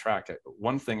back on track,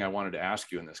 one thing I wanted to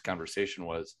ask you in this conversation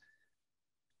was,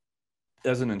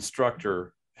 as an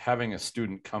instructor, having a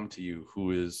student come to you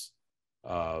who is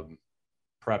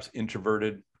perhaps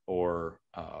introverted or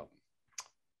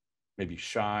maybe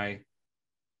shy,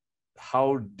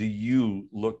 how do you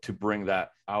look to bring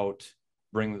that out,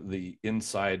 bring the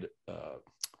inside,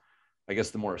 I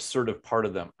guess the more assertive part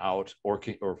of them out, or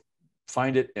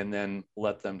find it and then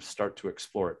let them start to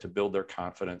explore it, to build their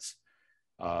confidence?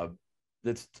 I'm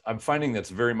finding that's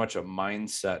very much a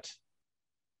mindset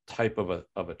type of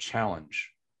a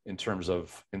challenge in terms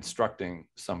of instructing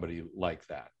somebody like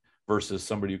that versus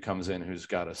somebody who comes in who's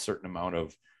got a certain amount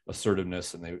of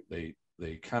assertiveness, and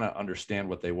they kind of understand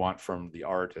what they want from the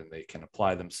art and they can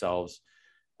apply themselves.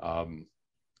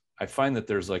 I find that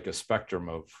there's like a spectrum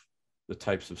of the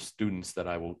types of students that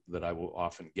I will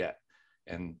often get.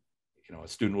 And, a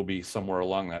student will be somewhere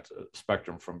along that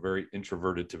spectrum, from very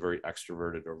introverted to very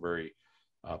extroverted, or very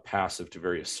passive to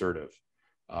very assertive.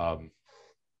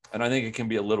 And I think it can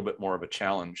be a little bit more of a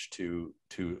challenge to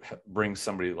bring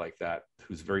somebody like that,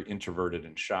 who's very introverted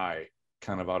and shy,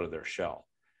 kind of out of their shell.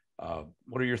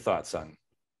 What are your thoughts on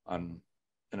an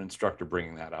instructor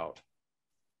bringing that out?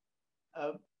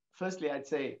 Firstly, I'd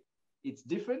say it's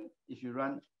different if you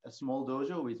run a small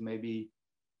dojo with maybe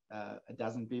a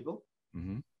dozen people,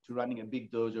 mm-hmm. to running a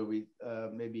big dojo with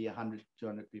maybe 100,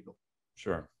 200 people.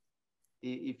 Sure.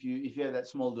 If you have that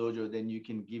small dojo, then you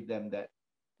can give them that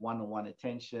one-on-one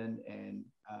attention and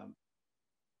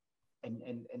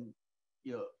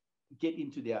get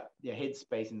into their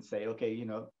headspace and say, okay,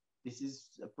 this is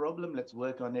a problem, let's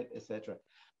work on it, etc.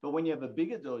 But when you have a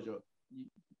bigger dojo,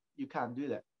 you can't do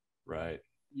that. Right.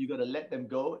 You got to let them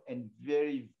go and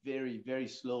very, very, very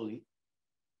slowly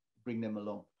bring them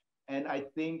along. And I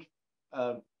think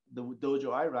the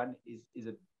dojo I run is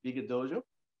a bigger dojo.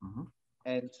 Mm-hmm.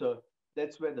 And so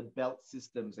that's where the belt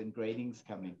systems and gradings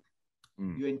come in.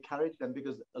 Mm. You encourage them,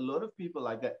 because a lot of people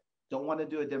like that don't want to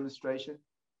do a demonstration,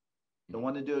 don't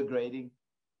want to do a grading.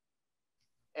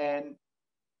 And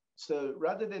so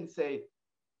rather than say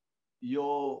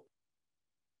you're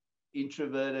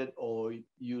introverted or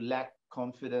you lack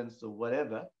confidence or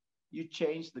whatever, you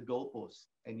change the goalposts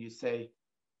and you say,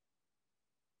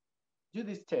 do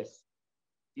this test.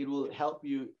 It will help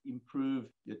you improve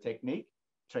your technique,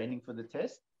 training for the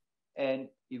test, and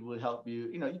it will help you,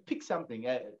 you pick something,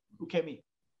 ukemi.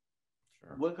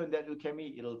 Sure. Work on that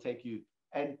ukemi, it'll take you.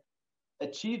 And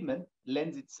achievement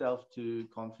lends itself to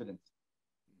confidence.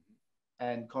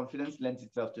 And confidence lends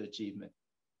itself to achievement.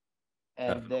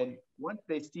 And Definitely. Then once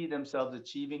they see themselves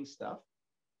achieving stuff,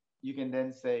 you can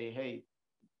then say, hey,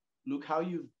 look how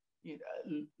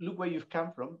look where you've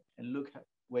come from and look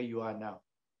where you are now.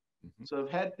 Mm-hmm. So I've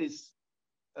had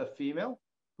a female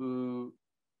who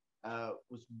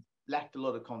lacked a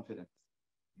lot of confidence.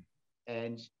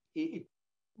 And it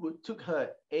took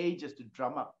her ages to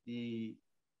drum up the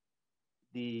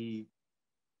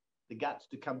guts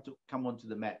to come onto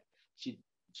the mat.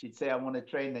 She'd say, I want to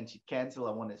train, then she'd cancel.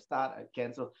 I want to start, I'd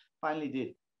cancel. Finally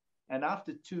did. And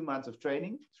after 2 months of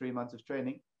training, 3 months of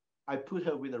training, I put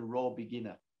her with a raw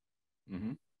beginner,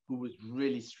 mm-hmm. who was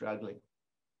really struggling.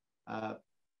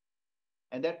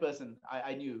 And that person,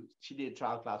 I knew she did a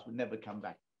trial class, would never come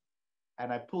back.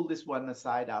 And I pulled this one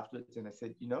aside afterwards and I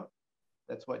said,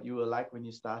 that's what you were like when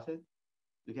you started.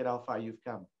 Look at how far you've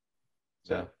come.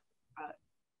 So yeah.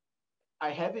 I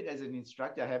have it as an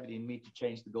instructor. I have it in me to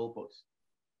change the goalpost.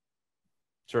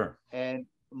 Sure. And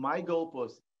my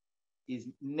goalpost is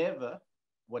never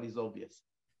what is obvious.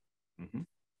 Mm-hmm.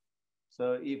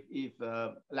 So if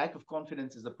lack of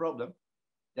confidence is a problem,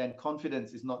 then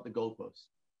confidence is not the goalpost.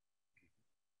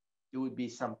 It would be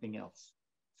something else,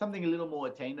 something a little more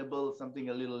attainable, something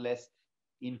a little less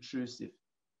intrusive.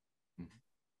 Mm-hmm.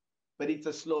 But it's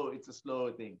a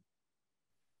slow thing.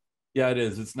 Yeah, it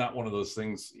is. It's not one of those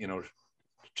things,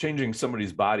 changing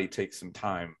somebody's body takes some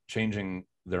time. Changing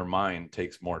their mind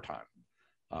takes more time.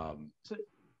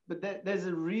 But there's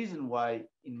a reason why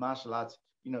in martial arts,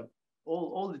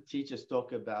 all the teachers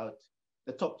talk about,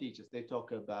 the top teachers, they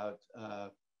talk about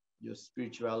your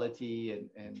spirituality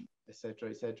and et cetera,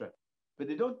 et cetera. But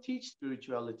they don't teach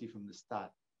spirituality from the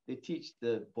start. They teach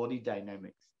the body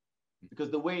dynamics,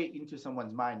 because the way into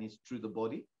someone's mind is through the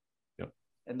body. Yep.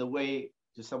 And the way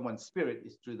to someone's spirit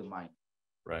is through the mind.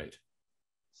 Right.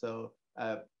 So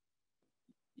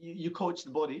you coach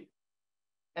the body,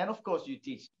 and of course you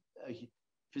teach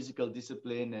physical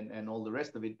discipline and all the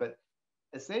rest of it. But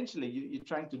essentially you're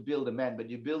trying to build a man, but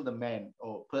you build a man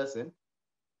or person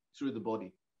through the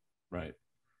body. Right.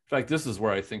 In fact, this is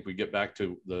where I think we get back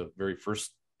to the very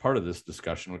first part of this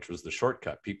discussion, which was the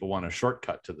shortcut. People want a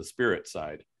shortcut to the spirit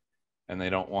side, and they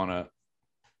don't want to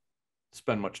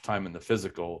spend much time in the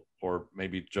physical, or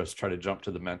maybe just try to jump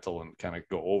to the mental and kind of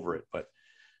go over it. But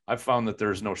I've found that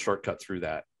there's no shortcut through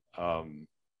that.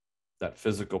 That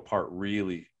physical part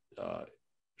really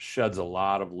sheds a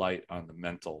lot of light on the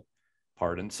mental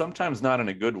part, and sometimes not in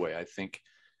a good way.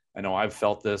 I know I've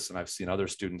felt this, and I've seen other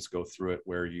students go through it,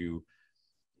 where you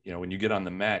know, when you get on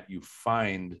the mat, you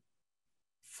find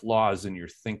flaws in your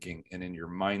thinking and in your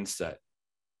mindset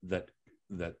that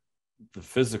the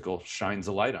physical shines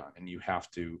a light on, and you have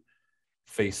to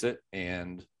face it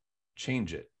and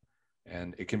change it.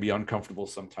 And it can be uncomfortable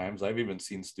sometimes. I've even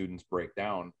seen students break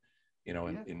down, you know,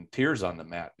 in tears on the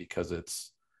mat, because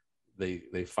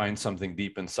they find something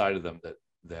deep inside of them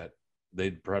that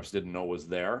they perhaps didn't know was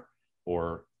there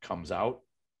or comes out.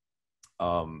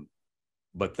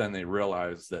 But then they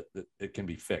realize that it can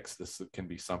be fixed. This can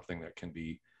be something that can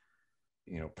be,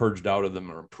 you know, purged out of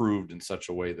them or improved in such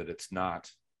a way that it's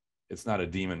not a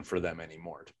demon for them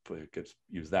anymore, to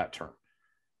use that term.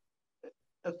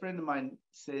 A friend of mine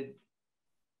said,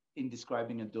 in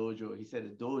describing a dojo, he said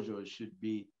a dojo should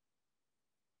be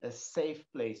a safe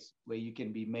place where you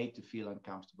can be made to feel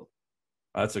uncomfortable.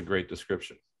 That's a great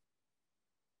description.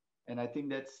 And I think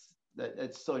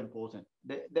that's so important.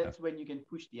 That's when you can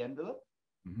push the envelope.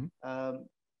 Mm-hmm.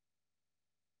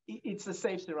 It's a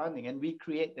safe surrounding, and we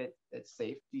create that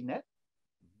safety net,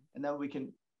 and then we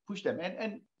can push them.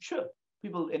 And sure,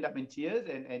 people end up in tears,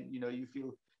 and you know, you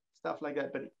feel stuff like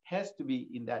that, but it has to be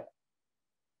in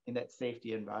that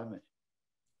safety environment.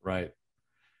 Right.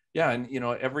 Yeah. And, you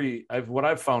know, what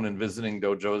I've found in visiting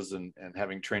dojos and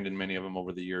having trained in many of them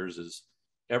over the years is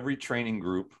every training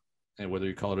group, and whether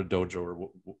you call it a dojo or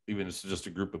even it's just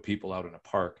a group of people out in a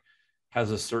park,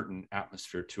 has a certain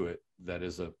atmosphere to it that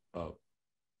is a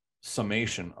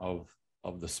summation of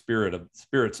the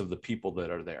spirits of the people that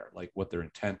are there, like what their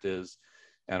intent is.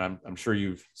 And I'm sure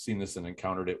you've seen this and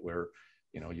encountered it, where,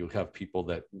 you know, you'll have people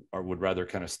that would rather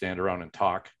kind of stand around and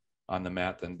talk on the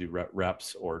mat than do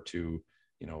reps, or to,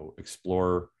 you know,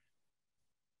 explore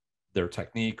their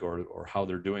technique or how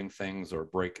they're doing things, or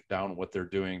break down what they're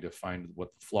doing to find what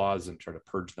the flaws and try to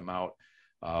purge them out.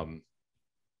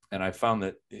 And I found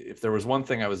that if there was one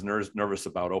thing I was nervous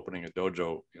about opening a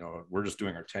dojo, you know, we're just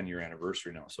doing our 10-year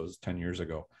anniversary now, so it was 10 years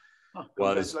ago. Oh,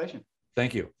 congratulations.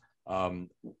 Thank you.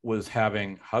 Was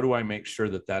having, how do I make sure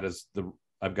that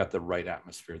I've got the right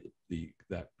atmosphere,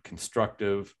 that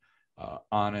constructive,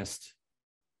 honest,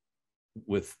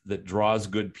 that draws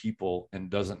good people and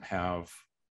doesn't have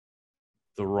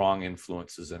the wrong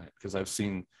influences in it. Because I've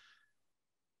seen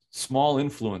small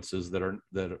influences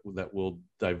that will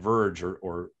diverge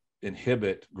or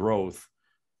inhibit growth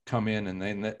come in, and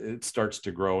then it starts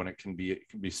to grow, and it can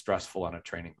be stressful on a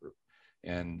training group.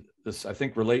 And this, I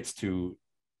think, relates to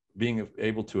being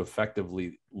able to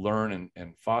effectively learn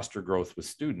and foster growth with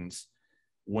students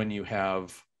when you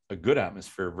have a good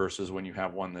atmosphere versus when you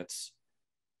have one that's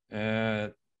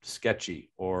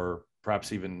sketchy or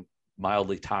perhaps even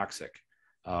mildly toxic.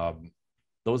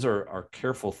 Those are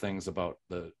careful things about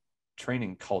the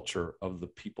training culture of the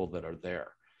people that are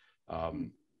there.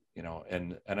 You know,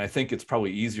 and I think it's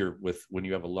probably easier when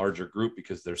you have a larger group,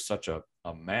 because there's such a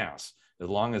mass. As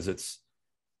long as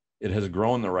it has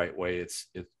grown the right way,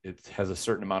 it has a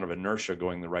certain amount of inertia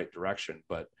going the right direction.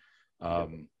 But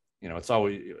you know, it's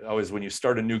always when you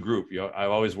start a new group,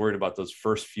 I'm always worried about those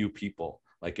first few people.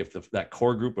 Like if that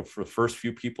core group of the first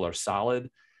few people are solid,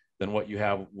 then what you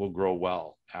have will grow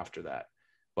well after that.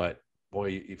 But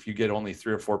boy, if you get only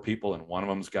 3 or 4 people and one of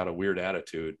them's got a weird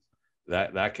attitude,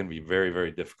 that can be very,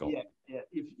 very difficult. Yeah.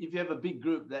 If you have a big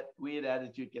group, that weird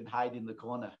attitude can hide in the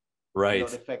corner. Right.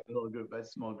 Not affect the whole group, but a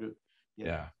small group.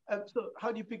 Yeah. So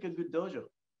how do you pick a good dojo?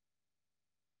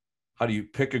 How do you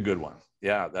pick a good one?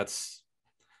 Yeah,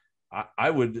 I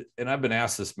would, and I've been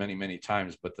asked this many, many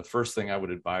times, but the first thing I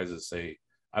would advise is say,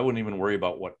 I wouldn't even worry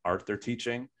about what art they're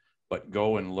teaching, but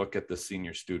go and look at the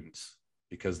senior students,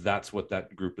 because that's what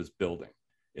that group is building.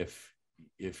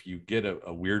 If you get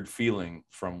a weird feeling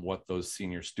from what those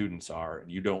senior students are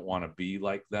and you don't want to be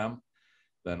like them,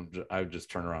 then I would just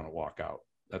turn around and walk out.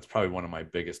 That's probably one of my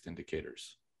biggest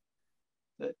indicators.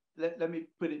 Let me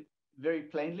put it very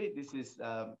plainly. This is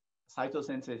Saito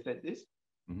Sensei said this.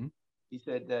 Mm-hmm. He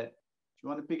said that if you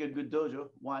want to pick a good dojo,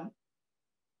 1,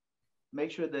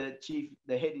 make sure the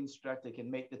head instructor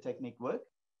can make the technique work.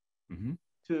 Mm-hmm.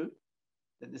 2,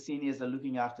 that the seniors are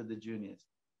looking after the juniors.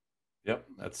 Yep,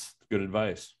 that's good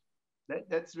advice.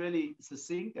 That's really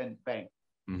succinct and bang.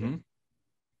 Mm-hmm.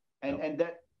 And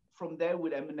that from there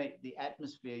would emanate the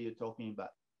atmosphere you're talking about.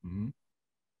 Mm-hmm.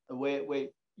 Where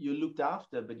you're looked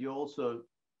after, but you're also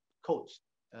coached,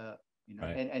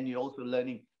 Right. and you're also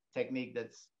learning technique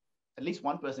that's at least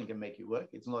one person can make it work.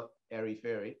 It's not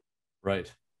airy-fairy.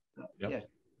 Right. Yep. Yeah.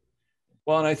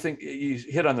 Well, and I think you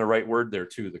hit on the right word there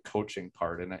too, the coaching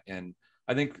part. And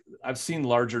I think I've seen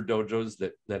larger dojos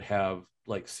that have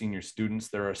like senior students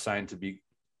that are assigned to be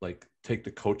like take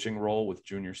the coaching role with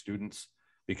junior students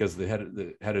because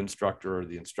the head instructor or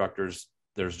the instructors,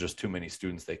 there's just too many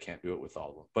students, they can't do it with all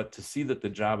of them. But to see that the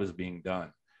job is being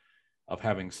done of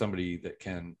having somebody that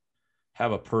can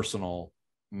have a personal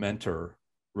mentor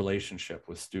relationship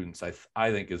with students,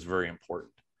 I think is very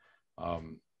important.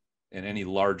 And any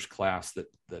large class that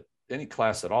any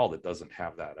class at all that doesn't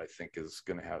have that, I think is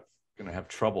going to have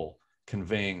trouble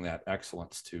conveying that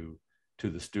excellence to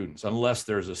the students, unless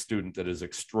there's a student that is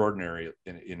extraordinary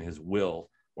in his will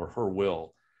or her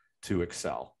will to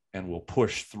excel and will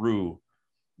push through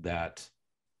that,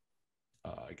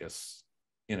 I guess,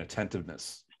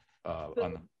 inattentiveness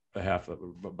on the behalf of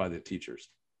by the teachers.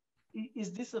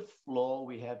 Is this a flaw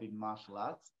we have in martial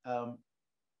arts?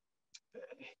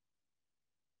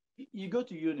 You go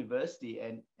to university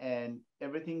and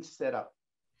everything's set up.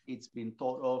 It's been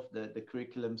thought of, the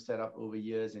curriculum set up over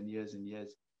years and years and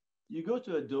years. You go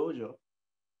to a dojo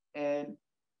and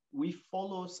we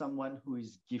follow someone who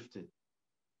is gifted.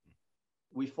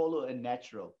 We follow a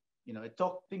natural.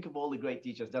 Think of all the great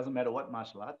teachers, doesn't matter what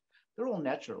martial art, they're all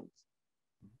naturals.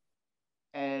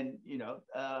 And,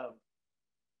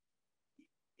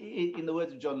 in the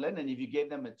words of John Lennon, if you gave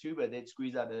them a tuba, they'd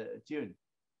squeeze out a tune.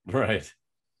 Right.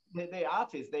 They're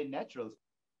artists, they're naturals.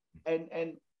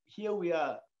 And here we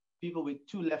are, people with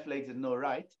two left legs and no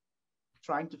right,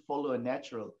 trying to follow a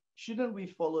natural. Shouldn't we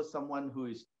follow someone who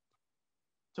is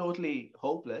totally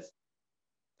hopeless,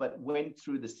 but went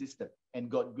through the system and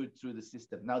got good through the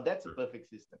system? Now that's a perfect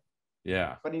system.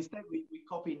 Yeah. But instead we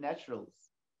copy naturals.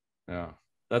 Yeah.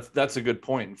 That's a good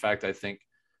point. In fact, I think,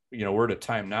 we're at a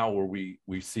time now where we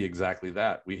see exactly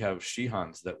that. We have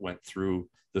Shihans that went through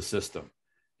the system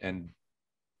and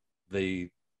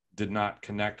they did not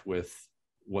connect with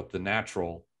what the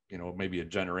natural, maybe a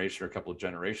generation or a couple of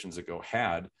generations ago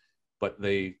had, but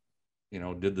they,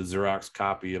 did the Xerox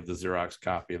copy of the Xerox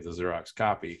copy of the Xerox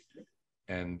copy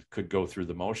and could go through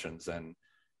the motions. And,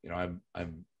 I'm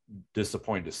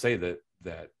disappointed to say that,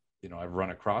 I've run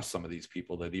across some of these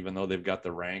people that even though they've got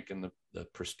the rank and the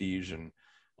prestige and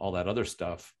all that other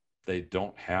stuff, they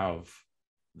don't have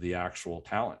the actual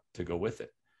talent to go with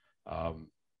it.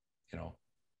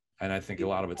 And I think a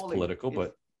lot of it's political,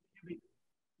 but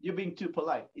you're being too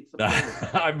polite. It's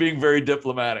I'm being very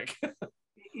diplomatic.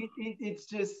 It's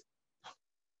just,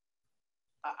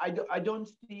 I don't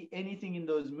see anything in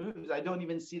those moves. I don't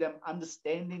even see them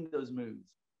understanding those moves.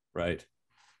 Right.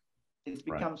 It's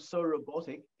become so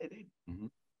robotic. Mm-hmm.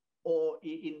 Or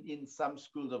in some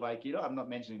schools of Aikido, I'm not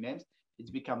mentioning names, it's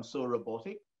become so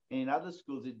robotic. And in other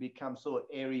schools, it becomes so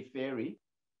airy-fairy.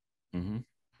 Mm-hmm.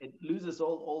 It loses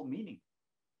all meaning.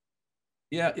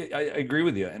 Yeah, I agree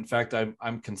with you. In fact,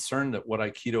 I'm concerned that what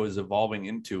Aikido is evolving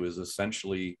into is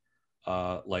essentially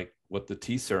like what the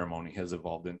tea ceremony has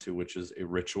evolved into, which is a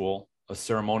ritual, a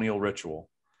ceremonial ritual,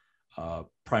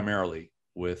 primarily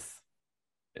with,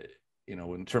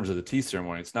 in terms of the tea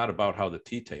ceremony, it's not about how the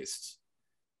tea tastes.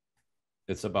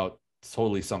 It's about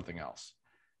totally something else.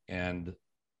 And,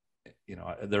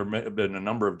 there have been a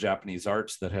number of Japanese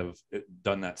arts that have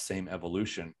done that same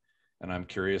evolution. And I'm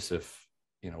curious if,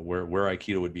 where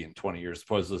Aikido would be in 20 years. I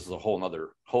suppose this is a whole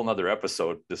nother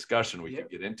episode discussion we could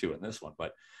get into in this one.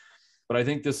 But I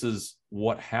think this is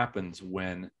what happens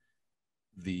when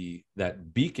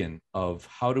that beacon of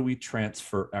how do we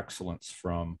transfer excellence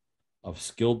from a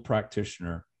skilled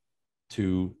practitioner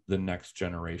to the next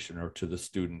generation or to the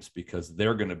students, because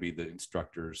they're going to be the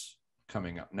instructors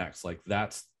coming up next. Like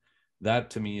that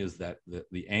to me is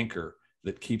the anchor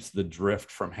that keeps the drift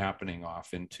from happening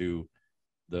off into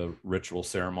the ritual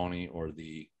ceremony or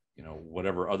the,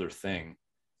 whatever other thing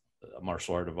a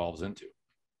martial art evolves into.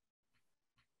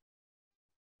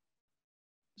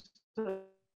 I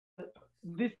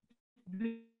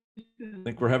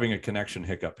think we're having a connection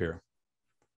hiccup here.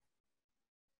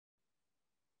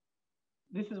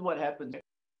 This is what happens.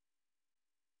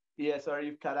 Yeah, sorry,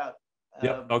 you've cut out.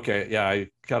 Yep. Okay. Yeah, I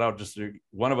cut out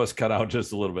one of us cut out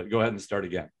just a little bit. Go ahead and start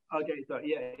again. Okay. So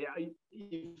yeah,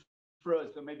 you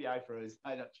froze. So maybe I froze.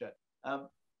 I'm not sure.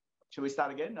 Shall we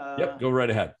start again? Yep. Go right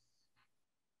ahead.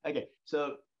 Okay.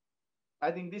 So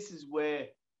I think this is where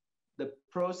the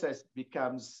process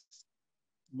becomes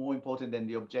more important than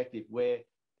the objective, where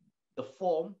the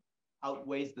form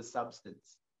outweighs the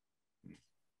substance.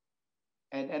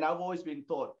 And I've always been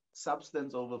taught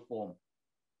substance over form.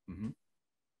 Mm-hmm.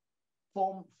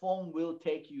 form will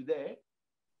take you there,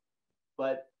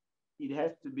 but it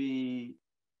has to be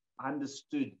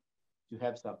understood to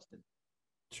have substance.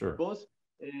 Sure. Both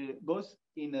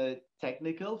in a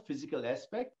technical, physical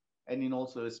aspect, and in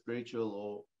also a spiritual,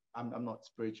 or I'm not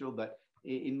spiritual, but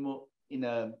in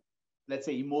a, let's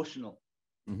say, emotional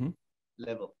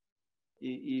level.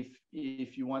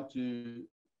 If you want to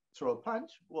throw a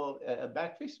punch, well, a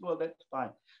back fist, well, that's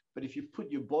fine. But if you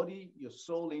put your body, your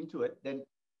soul into it, then it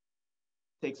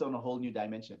takes on a whole new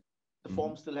dimension. The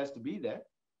form still has to be there,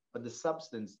 but the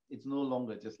substance, it's no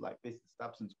longer just like this. The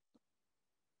substance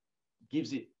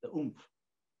gives it the oomph.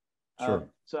 Sure.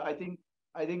 So I think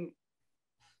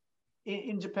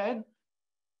in Japan,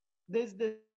 there's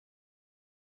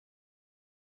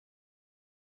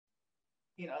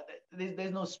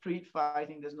no street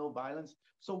fighting, there's no violence.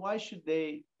 So why should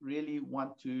they really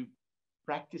want to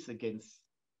practice against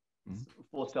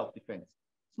for self-defense?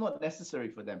 It's not necessary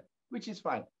for them, which is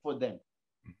fine for them.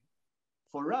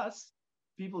 For us,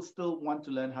 people still want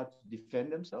to learn how to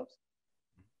defend themselves.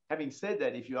 Having said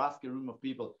that, if you ask a room of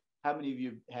people, how many of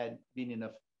you had been in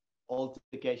an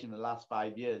altercation in the last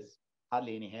 5 years,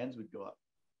 hardly any hands would go up.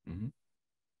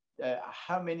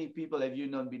 How many people have you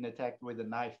known been attacked with a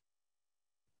knife?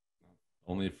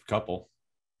 Only a couple.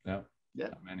 Yeah.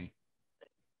 Not many.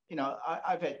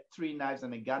 I've had 3 knives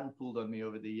and a gun pulled on me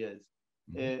over the years.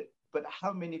 But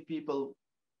how many people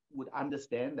would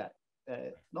understand that?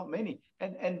 Not many.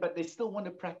 But they still want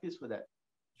to practice for that.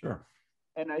 Sure.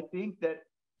 And I think that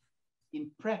in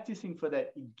practicing for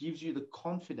that, it gives you the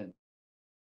confidence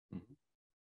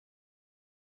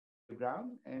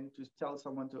ground and to tell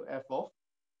someone to F off.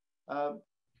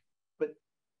 But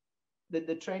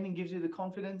the training gives you the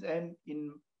confidence, and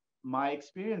in my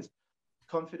experience,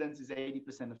 confidence is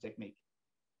 80% of technique.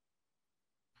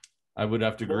 I would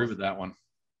have to agree with that one.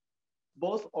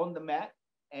 Both on the mat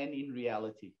and in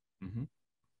reality.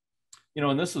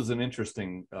 And this was an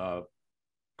interesting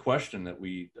question that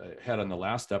we had on the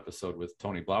last episode with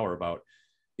Tony Blauer about,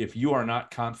 if you are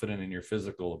not confident in your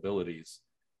physical abilities,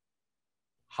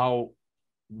 how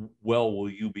well will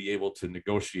you be able to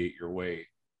negotiate your way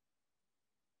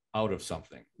out of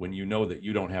something when you know that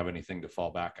you don't have anything to fall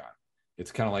back on?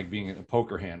 It's kind of like being in a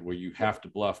poker hand where you have to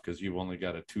bluff because you've only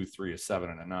got a 2, 3, a 7,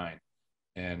 and a 9.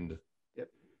 And,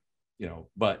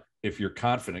 but if you're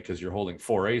confident because you're holding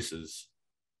 4 aces,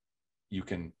 you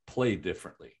can play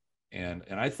differently. And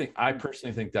I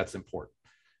personally think that's important.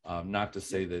 Not to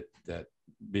say that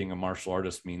being a martial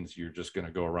artist means you're just going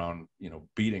to go around,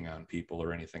 beating on people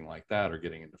or anything like that, or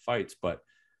getting into fights. But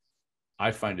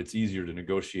I find it's easier to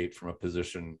negotiate from a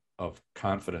position of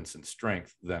confidence and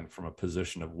strength than from a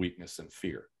position of weakness and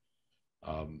fear.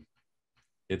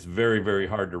 It's very, very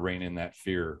hard to rein in that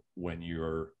fear when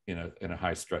you're in a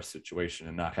high stress situation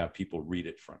and not have people read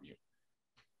it from you.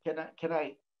 Can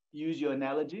I use your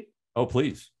analogy? Oh,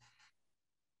 please.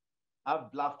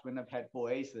 I've bluffed when I've had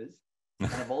 4 aces,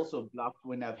 and I've also bluffed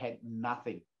when I've had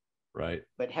nothing. Right.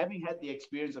 But having had the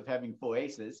experience of having 4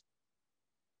 aces,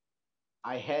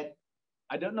 I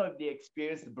don't know if the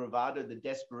experience, the bravado, the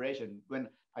desperation, when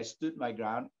I stood my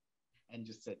ground and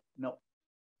just said, no.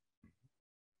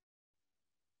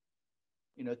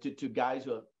 To guys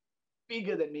who are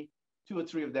bigger than me, 2 or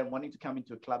 3 of them wanting to come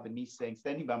into a club, and me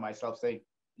standing by myself,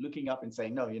 looking up and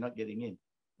saying, no, you're not getting in.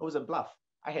 It was a bluff.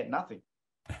 I had nothing.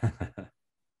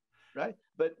 Right?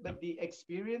 But the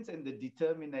experience and the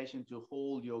determination to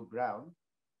hold your ground,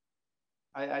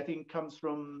 I think comes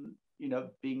from,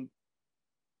 being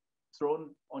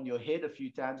thrown on your head a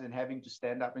few times and having to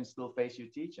stand up and still face your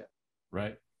teacher.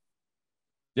 Right.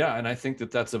 Yeah. And I think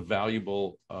that's a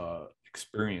valuable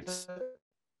experience.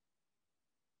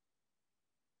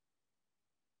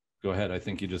 Go ahead. I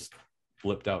think you just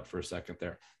flipped out for a second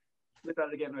there. Flip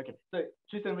out again. Okay. So,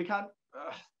 Tristan, we can't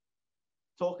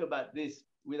talk about this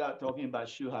without talking about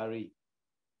shuhari.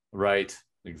 Right.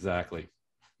 Exactly.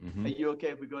 Are you okay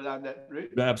if we go down that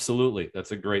route? Absolutely.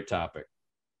 That's a great topic.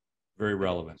 Very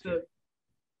relevant. So,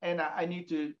 and I need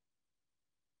to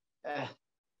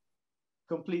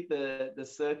complete the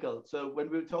circle. So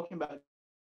when we were talking about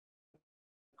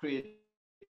creativity,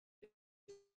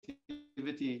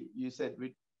 you said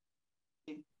we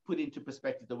put into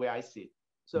perspective the way I see it.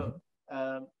 So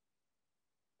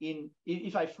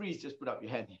if I freeze, just put up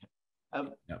your hand here.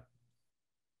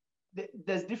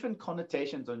 There's different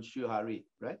connotations on shuhari,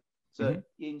 right? So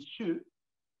in shu,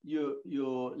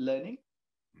 you're learning,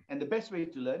 and the best way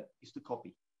to learn is to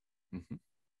copy.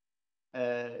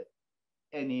 And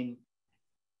in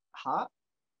ha,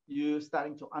 you're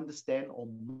starting to understand or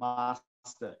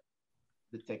master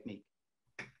the technique.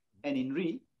 And in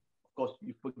ri, course,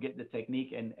 you forget the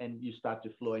technique and you start to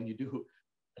flow and you do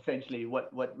essentially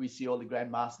what we see all the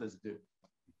grandmasters do,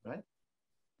 right?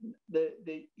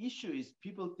 The issue is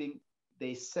people think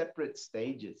they separate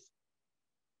stages.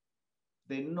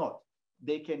 They're not.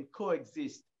 They can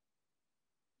coexist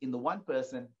in the one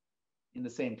person in the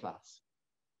same class.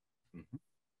 Mm-hmm.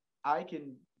 I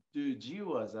can do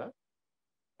jiyu-waza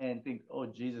and think, oh,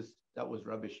 Jesus, that was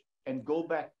rubbish, and go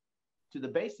back to the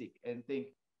basic and think,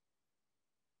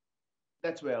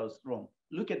 that's where I was wrong.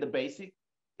 Look at the basic,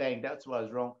 bang, that's where I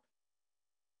was wrong.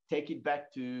 Take it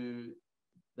back to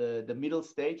the middle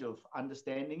stage of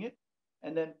understanding it,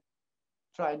 and then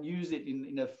try and use it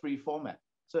in a free format.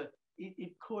 So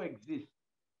it coexists.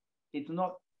 It's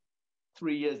not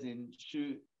 3 years in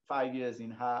Shu, 5 years in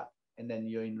Ha, and then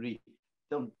you're in Ri.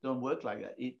 Don't work like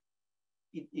that. It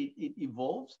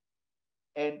evolves,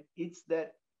 and it's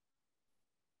that.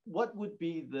 What would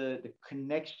be the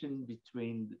connection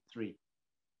between the three?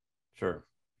 Sure.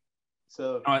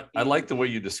 So I like the way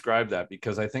you describe that,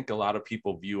 because I think a lot of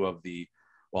people view of the,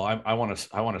 well, I want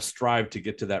to strive to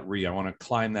get to that Ri. I want to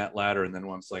climb that ladder, and then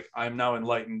once like I'm now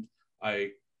enlightened,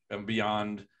 I am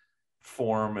beyond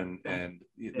form, and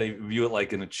they view it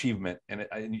like an achievement. And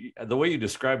the way you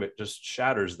describe it just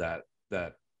shatters that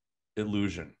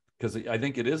illusion, because I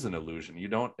think it is an illusion. You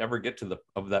don't ever get to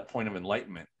that point of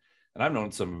enlightenment. And I've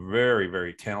known some very,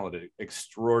 very talented,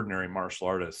 extraordinary martial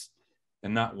artists,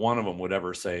 and not one of them would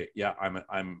ever say, yeah,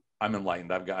 I'm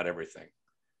enlightened, I've got everything.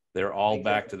 They're all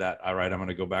back to that. All right, I'm going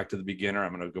to go back to the beginner.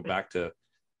 I'm going to go back to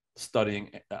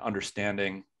studying,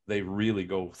 understanding. They really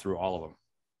go through all of them.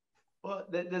 Well,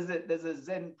 there's a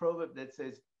Zen proverb that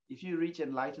says, if you reach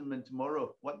enlightenment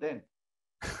tomorrow, what then?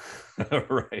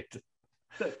 Right.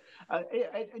 So,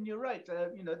 and you're right.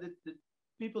 The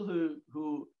people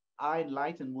who are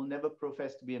enlightened will never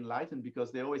profess to be enlightened,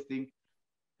 because they always think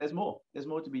there's more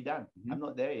to be done. Mm-hmm. I'm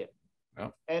not there yet.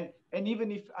 Oh. And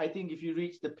even if you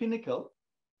reach the pinnacle,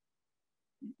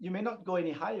 you may not go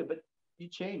any higher, but you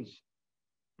change,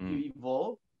 you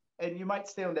evolve, and you might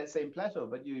stay on that same plateau,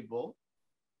 but you evolve.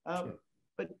 Sure.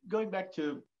 But going back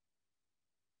to,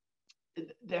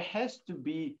 there has to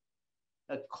be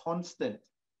a constant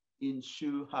in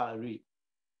Shu Ha Ri.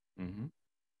 Mm-hmm.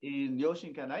 In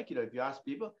Yoshinkan Aikido, if you ask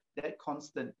people, that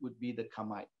constant would be the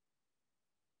kamai.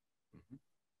 Mm-hmm.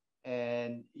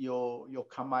 And your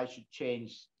kamai should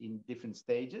change in different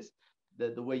stages.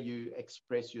 The way you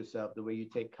express yourself, the way you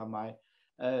take kamai.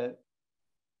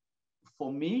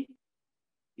 For me,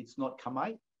 it's not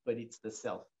kamai, but it's the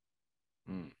self.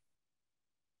 Mm.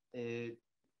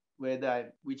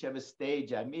 Whichever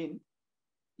stage I'm in,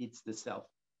 it's the self.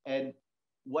 And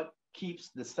what keeps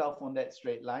the self on that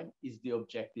straight line is the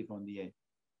objective on the end.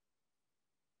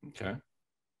 Okay.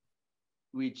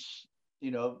 Which,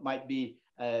 might be,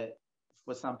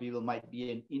 for some people, might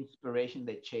be an inspiration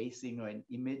they're chasing, or an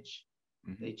image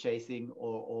they're chasing,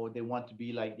 or they want to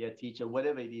be like their teacher,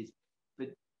 whatever it is. But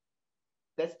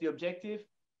that's the objective.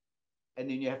 And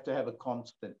then you have to have a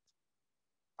constant.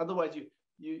 Otherwise,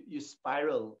 you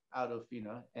spiral out of,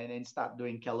 and then start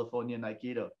doing Californian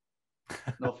Aikido.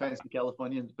 No offense to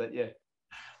Californians, but yeah.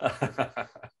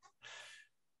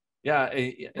 Yeah,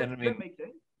 and I mean,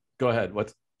 go ahead.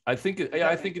 I think it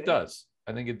does.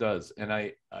 I think it does, and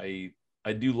I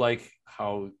do like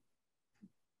how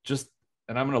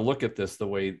and I'm going to look at this the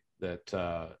way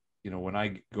that when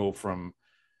I go from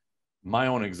my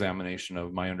own examination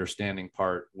of my understanding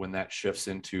part, when that shifts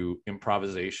into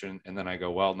improvisation, and then I go,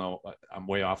 well, no, I'm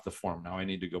way off the form. Now I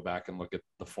need to go back and look at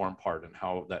the form part and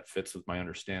how that fits with my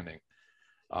understanding.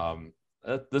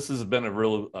 This has been a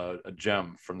real a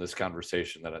gem from this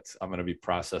conversation that I'm going to be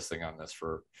processing on this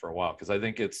for a while, because I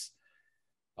think it's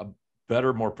a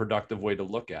better, more productive way to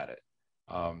look at it,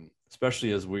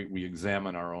 especially as we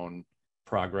examine our own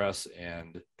progress,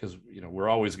 and because we're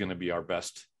always going to be our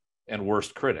best and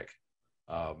worst critic.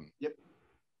 Yep.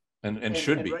 And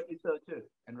should be. Rightly so too.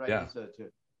 And rightly so too.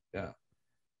 Yeah.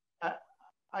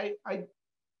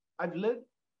 I've learned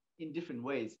in different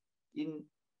ways.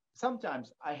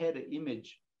 Sometimes I had an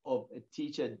image of a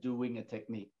teacher doing a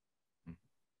technique,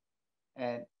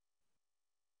 and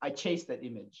I chase that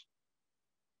image.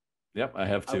 Yep, I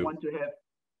have too. I want to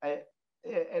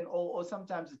have, or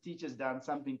sometimes the teacher's done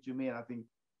something to me, and I think,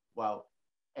 wow,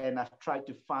 and I've tried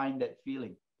to find that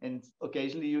feeling. And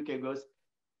occasionally UK goes,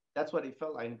 that's what it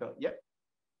felt like, and go, yep,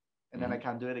 and then I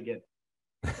can't do it again.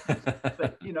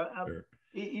 But sure.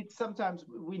 It's sometimes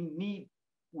we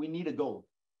need a goal.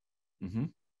 Mm-hmm.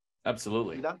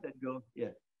 Absolutely. Without that goal, yeah.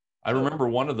 I remember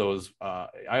one of those. I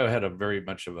had a very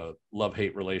much of a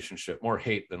love-hate relationship, more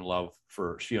hate than love,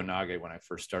 for Shionage when I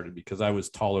first started, because I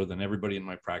was taller than everybody in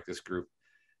my practice group,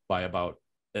 by about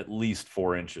at least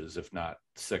 4 inches, if not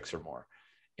 6 or more.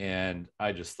 And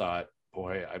I just thought,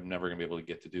 boy, I'm never going to be able to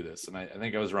get to do this. And I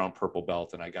think I was around purple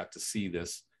belt, and I got to see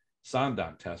this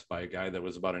Sandan test by a guy that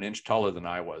was about an inch taller than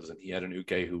I was. And he had an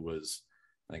uke who was,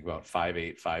 I think, about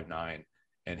 5'8", 5'9".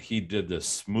 And he did the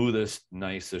smoothest,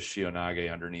 nicest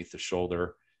shihonage underneath the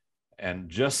shoulder. And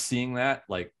just seeing that,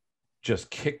 like,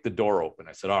 just kicked the door open.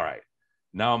 I said, all right,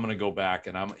 now I'm going to go back,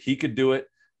 and he could do it.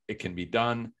 It can be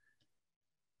done.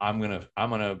 I'm going to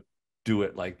do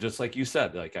it, like, just like you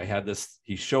said. Like, I had this,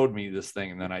 he showed me this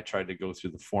thing, and then I tried to go through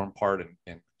the form part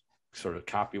and sort of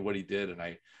copy what he did. And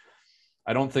I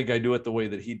don't think I do it the way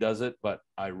that he does it, but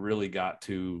I really got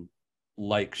to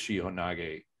like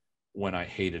shihonage when I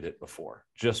hated it before,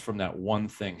 just from that one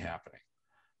thing happening.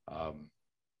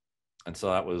 And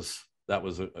so that was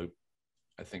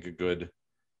I think a good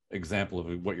example of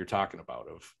what you're talking about,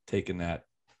 of taking that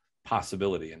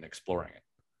possibility and exploring it.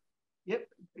 Yep,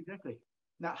 exactly.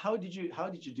 Now, how did you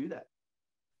do that?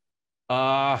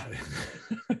 I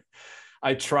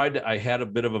had a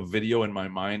bit of a video in my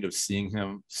mind of seeing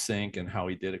him sink and how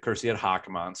he did it. Of course, he had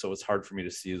Hakim on, so it's hard for me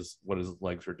to see what his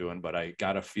legs were doing, but I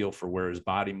got a feel for where his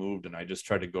body moved, and I just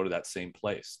tried to go to that same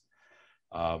place.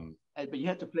 But you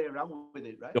had to play around with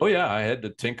it, right? Oh yeah, I had to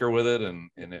tinker with it, and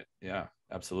it, yeah,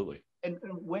 absolutely. And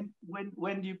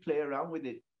when do you play around with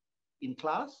it? In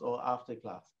class or after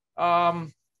class?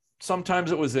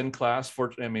 Sometimes it was in class.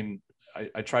 I mean,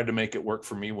 I tried to make it work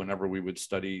for me whenever we would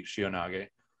study shihonage.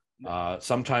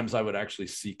 Sometimes I would actually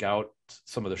seek out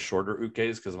some of the shorter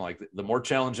ukes, because I'm like, the more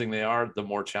challenging they are, the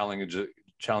more challenging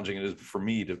it is for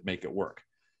me to make it work.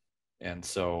 And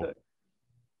so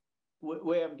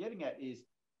where I'm getting at is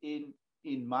in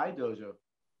my dojo,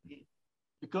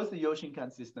 because the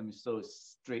Yoshinkan system is so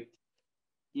strict,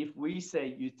 if we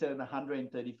say you turn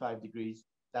 135 degrees,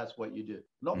 that's what you do.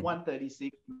 Not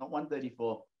 136, not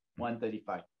 134,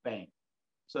 135, bang.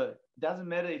 So it doesn't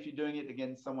matter if you're doing it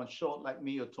against someone short like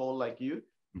me or tall like you,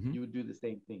 you would do the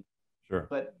same thing. Sure.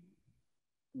 But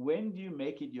when do you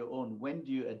make it your own? When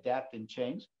do you adapt and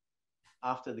change?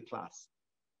 After the class.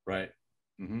 Right.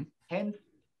 Hence,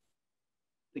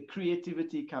 the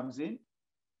creativity comes in,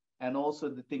 and also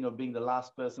the thing of being the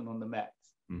last person on the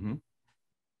mats.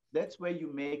 That's where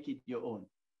you make it your own.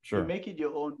 Sure. You make it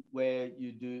your own when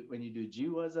you do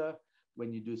jiyu-waza,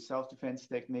 when you do self-defense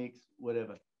techniques,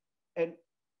 whatever. And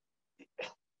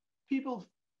people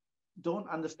don't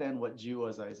understand what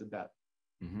jiyu-waza is about.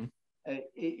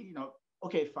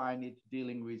 Okay, fine, it's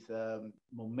dealing with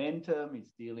momentum,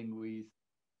 it's dealing with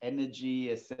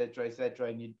energy, etc.,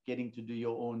 and you're getting to do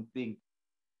your own thing.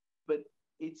 But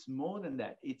it's more than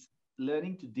that. It's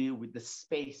learning to deal with the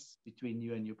space between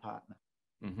you and your partner.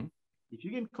 If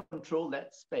you can control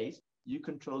that space, you're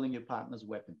controlling your partner's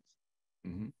weapons.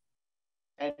 And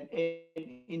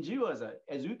in jiyu-waza,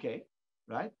 azuke,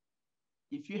 right?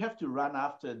 If you have to run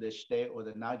after the shite or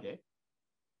the nage,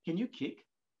 can you kick?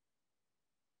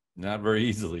 Not very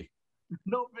easily.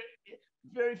 No,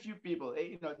 very few people.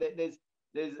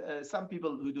 There's some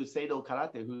people who do Seido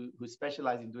karate who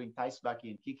specialize in doing taisubaki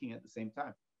and kicking at the same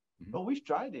time. But we've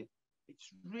tried it.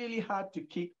 It's really hard to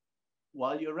kick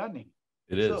while you're running.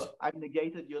 It is. So I've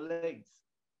negated your legs.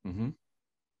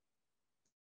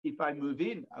 If I move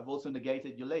in, I've also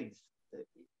negated your legs.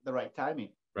 The right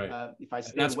timing. Right. If I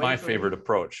stay That's away my from favorite you,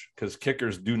 approach, because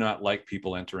kickers do not like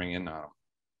people entering in on them.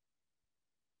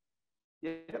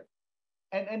 Yeah.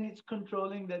 And it's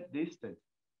controlling that distance.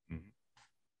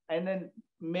 And then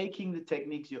making the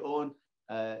techniques your own,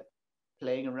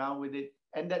 playing around with it.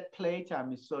 And that play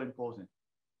time is so important.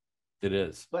 It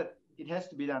is. But it has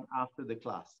to be done after the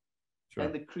class. Sure.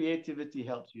 And the creativity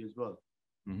helps you as well.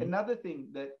 Another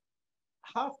thing that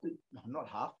I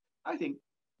think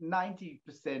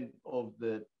 90% of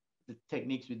the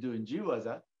techniques we do in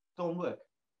jiyu-waza don't work.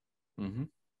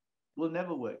 Will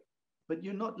never work. But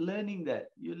you're not learning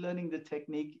that. You're learning the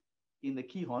technique in the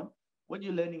Kihon. What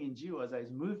you're learning in jiyu-waza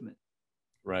is movement.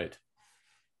 Right.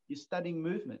 You're studying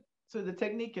movement. So the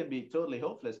technique can be totally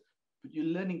hopeless, but you're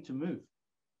learning to move.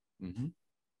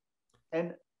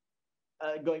 And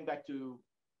going back to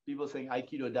people saying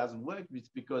Aikido doesn't work, it's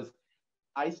because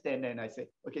I stand there and I say,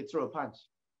 okay, throw a punch.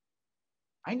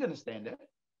 I ain't going to stand there.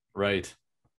 Right.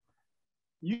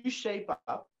 You shape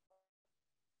up.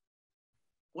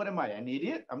 What am I, an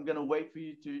idiot? I'm going to wait for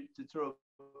you to throw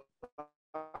a punch.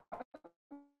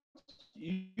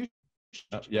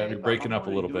 You're breaking up a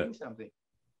little bit. Something.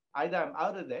 Either I'm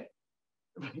out of there.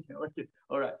 Okay.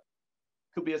 All right.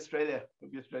 Could be Australia.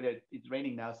 It's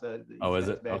raining now, so is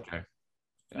it? Bad. Okay.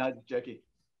 Yeah. No, it's joking.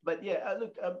 But yeah,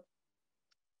 look,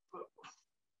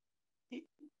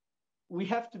 we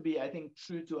have to be, I think,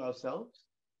 true to ourselves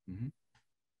Mm-hmm.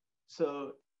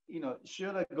 So,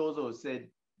 Shioda Gozo said,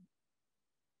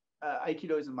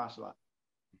 Aikido is a martial art,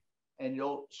 and it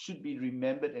all should be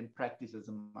remembered and practiced as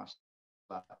a martial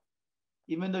art.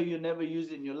 Even though you never use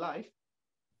it in your life,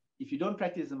 if you don't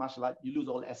practice the martial art, you lose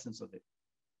all essence of it.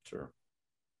 Sure.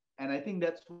 And I think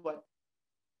that's what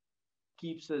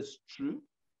keeps us true.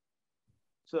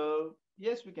 So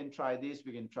yes, we can try this,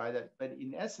 we can try that, but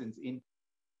in essence,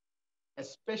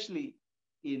 especially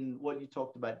in what you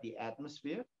talked about, the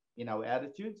atmosphere, in our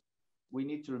attitudes, we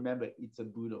need to remember it's a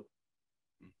Budo.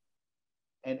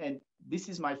 And this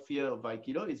is my fear of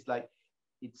Aikido. It's like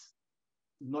it's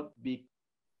not big.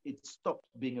 It stopped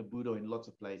being a Budo in lots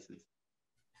of places.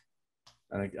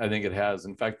 I think it has.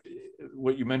 In fact,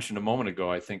 what you mentioned a moment ago,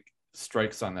 I think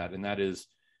strikes on that, and that is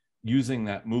using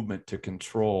that movement to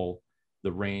control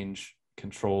the range,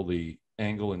 control the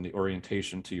angle and the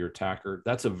orientation to your attacker.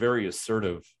 That's a very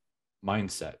assertive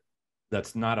mindset.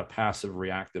 That's not a passive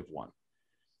reactive one.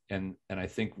 And I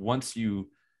think once you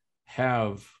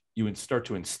start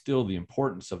to instill the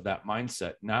importance of that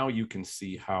mindset, now you can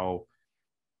see how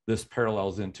this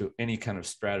parallels into any kind of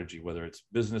strategy, whether it's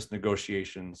business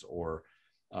negotiations or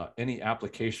any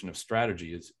application of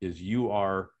strategy, is you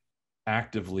are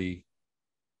actively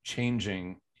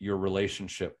changing your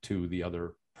relationship to the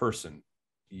other person.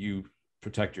 You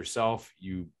protect yourself,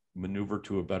 you maneuver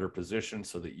to a better position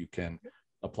so that you can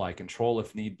apply control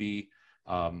if need be.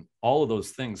 All of those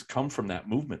things come from that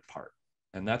movement part.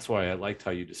 And that's why I liked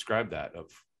how you described that,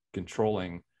 of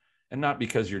controlling, and not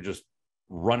because you're just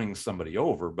running somebody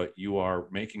over, but you are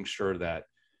making sure that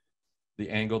the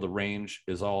angle, the range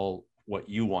is all what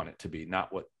you want it to be,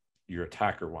 not what your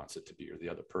attacker wants it to be or the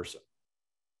other person.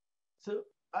 So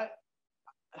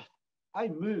I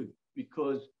move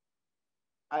because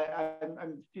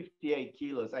I'm 58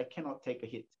 kilos. I cannot take a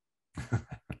hit.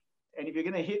 And if you're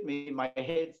going to hit me, my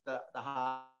head's the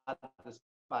hardest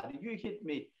part. If you hit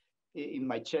me in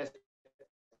my chest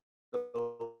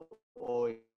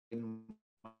or in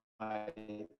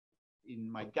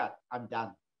my gut, I'm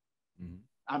done. Mm-hmm.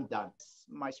 I'm done. It's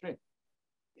my strength.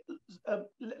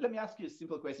 Let me ask you a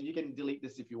simple question. You can delete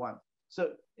this if you want.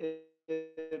 So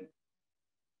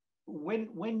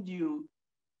when do you,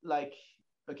 like,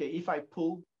 okay, if I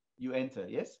pull, you enter,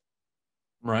 yes?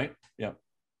 Right. Yeah.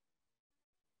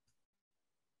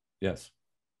 Yes.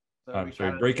 So I'm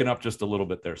sorry, breaking up just a little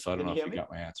bit there, so I don't know if you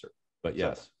got my answer, but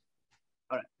yes. So,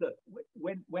 all right. So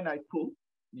when I pull,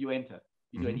 you enter.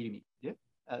 You do an irimi. Yeah.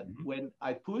 When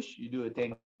I push, you do a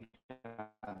ten.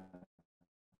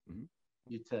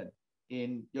 You turn.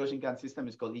 In Yoshinkan system,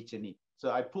 it's called icheni.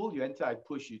 So I pull, you enter. I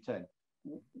push, you turn.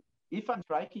 If I'm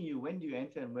striking you, when do you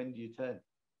enter and when do you turn?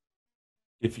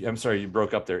 I'm sorry, you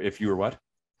broke up there. If you were what?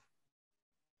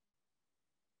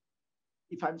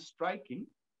 If I'm striking,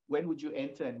 when would you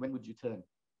enter and when would you turn?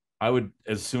 I would,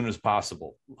 as soon as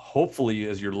possible. Hopefully,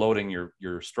 as you're loading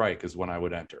your strike is when I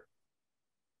would enter.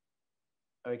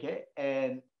 Okay.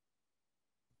 And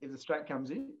if the strike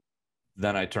comes in?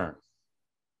 Then I turn.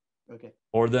 Okay.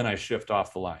 Or then I shift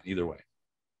off the line, either way.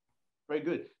 Very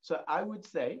good. So I would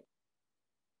say,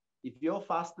 if you're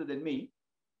faster than me,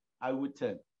 I would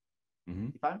turn. Mm-hmm.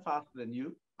 If I'm faster than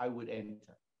you, I would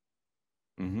enter.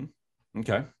 Mm-hmm.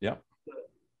 Okay. Yeah. So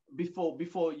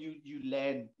before you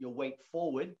land your weight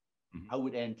forward, I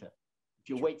would enter. If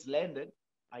your weight's landed,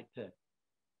 I turn.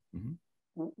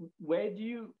 Mm-hmm. Where do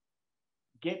you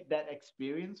get that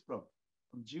experience from?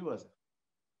 From jiyu-waza.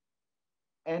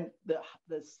 And the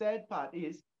sad part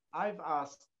is, I've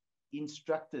asked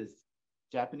instructors,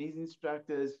 Japanese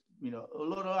instructors, a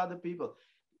lot of other people,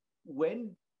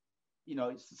 when,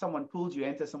 someone pulls you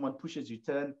enter, someone pushes you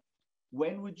turn,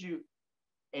 when would you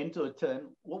enter a turn?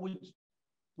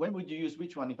 When would you use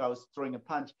which one if I was throwing a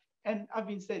punch? And I've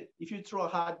been said, if you throw a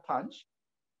hard punch,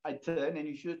 I'd turn, and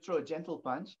if you throw a gentle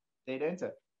punch, they'd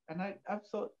enter. And I've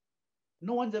thought,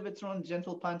 no one's ever thrown a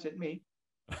gentle punch at me.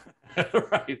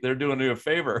 Right, they're doing you a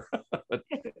favor.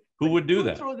 Who would do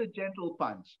that? Throw the gentle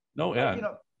punch. No, yeah.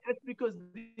 That's because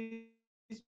these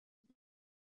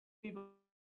people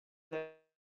have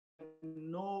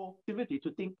no activity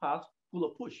to think past pull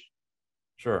or push.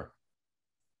 Sure.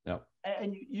 Yeah.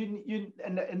 And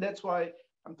and that's why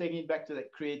I'm taking it back to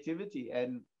that creativity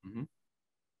and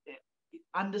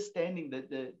understanding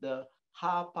the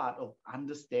hard part of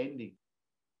understanding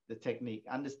the technique,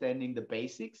 understanding the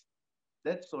basics.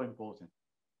 That's so important.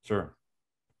 Sure.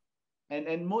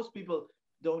 And most people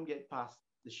don't get past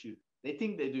the shoot. They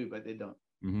think they do, but they don't.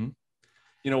 Mm-hmm.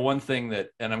 One thing that,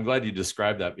 and I'm glad you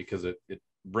described that, because it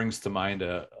brings to mind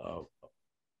a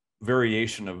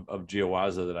variation of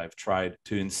jiyu-waza that I've tried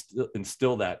to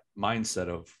instill that mindset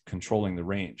of controlling the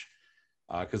range.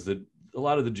 because a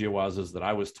lot of the jiyu-wazas that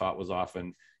I was taught was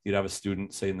often you'd have a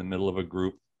student, say, in the middle of a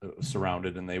group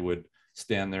surrounded, and they would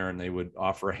stand there and they would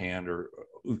offer a hand, or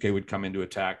uke would come in to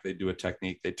attack. They'd do a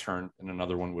technique, they turn, and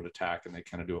another one would attack, and they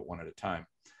kind of do it one at a time.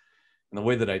 And the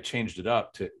way that I changed it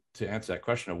up to answer that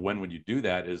question of when would you do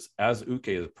that is, as uke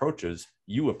approaches,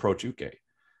 you approach uke,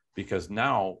 because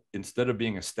now instead of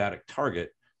being a static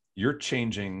target, you're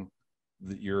changing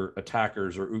your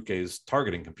attacker's or uke's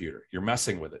targeting computer. You're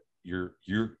messing with it. You're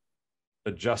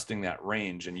adjusting that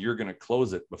range, and you're going to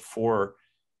close it before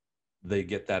they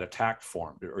get that attack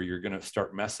formed, or you're going to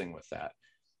start messing with that.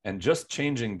 And just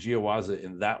changing jiyu-waza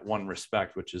in that one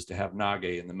respect, which is to have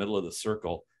nage in the middle of the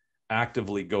circle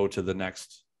actively go to the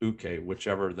next uke,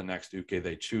 whichever the next uke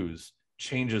they choose,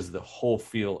 changes the whole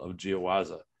feel of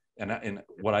jiyu-waza, and in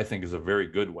what I think is a very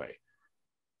good way.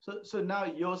 So now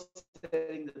you're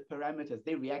setting the parameters,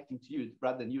 they're reacting to you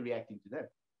rather than you reacting to them.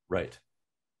 Right.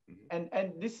 And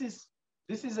this is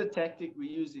a tactic we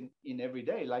use in every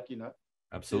day. Like,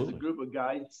 Absolutely. There's a group of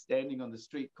guys standing on the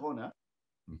street corner.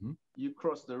 You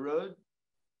cross the road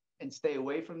and stay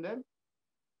away from them.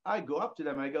 I go up to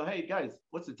them and I go, hey guys,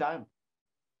 what's the time?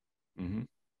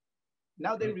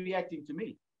 Now they're reacting to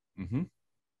me.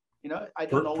 I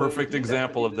don't know. Perfect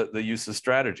example of the use of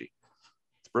strategy.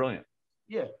 It's brilliant.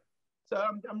 Yeah. So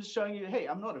I'm just showing you, hey,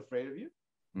 I'm not afraid of you.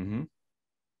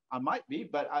 I might be,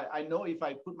 but I know if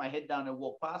I put my head down and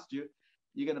walk past you,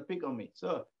 you're going to pick on me.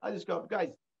 So I just go up, guys,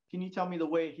 can you tell me the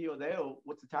way here or there, or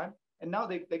what's the time? And now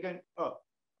they're going, oh,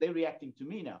 they're reacting to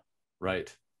me now.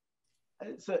 Right.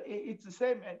 So it's the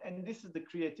same. And this is the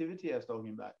creativity I was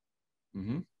talking about.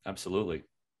 Absolutely.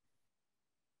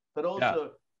 But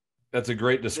also, that's a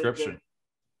great description.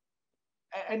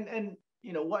 And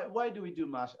why do we do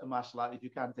martial art if you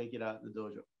can't take it out of the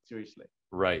dojo? Seriously.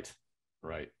 Right.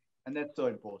 And that's so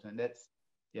important. That's,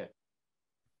 yeah.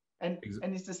 And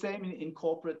it's the same in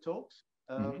corporate talks.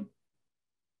 And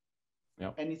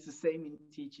it's the same in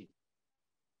teaching.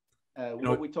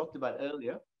 What we talked about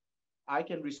earlier, I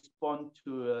can respond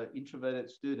to an introverted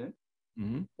student,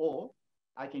 or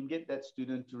I can get that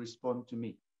student to respond to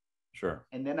me. Sure.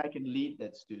 And then I can lead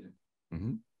that student.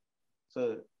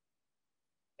 So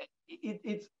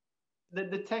it's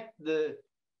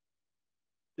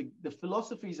the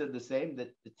philosophies are the same,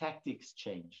 that the tactics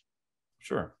change.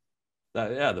 Sure.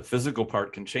 The physical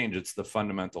part can change. It's the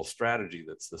fundamental strategy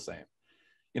that's the same.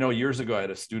 Years ago, I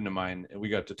had a student of mine, and we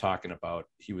got to talking about,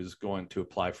 he was going to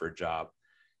apply for a job,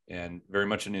 and very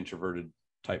much an introverted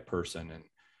type person.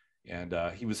 And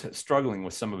he was struggling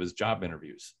with some of his job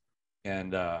interviews.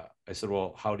 And I said,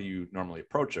 well, how do you normally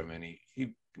approach him? And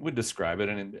he would describe it.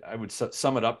 And I would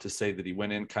sum it up to say that he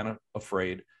went in kind of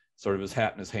afraid, sort of his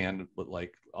hat in his hand, but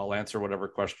like, I'll answer whatever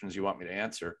questions you want me to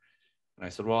answer. And I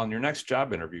said, well, in your next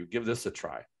job interview, give this a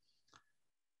try.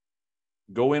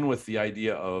 Go in with the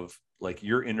idea of, like,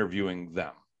 you're interviewing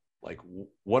them. Like,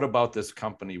 what about this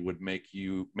company would make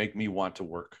me want to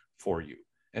work for you?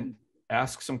 And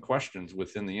ask some questions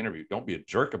within the interview. Don't be a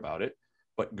jerk about it,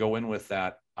 but go in with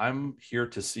that. I'm here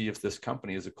to see if this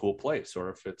company is a cool place, or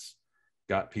if it's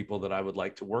got people that I would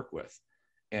like to work with.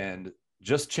 And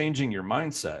just changing your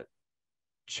mindset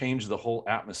changed the whole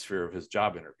atmosphere of his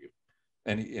job interview.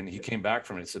 And he came back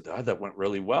from it and said, oh, that went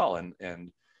really well.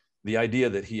 And the idea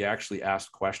that he actually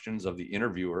asked questions of the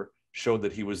interviewer showed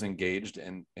that he was engaged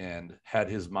and had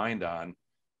his mind on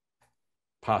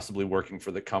possibly working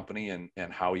for the company and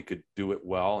how he could do it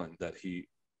well. And that he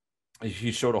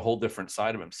showed a whole different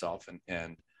side of himself.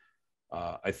 And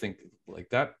I think, like,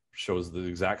 that shows the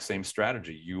exact same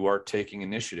strategy. You are taking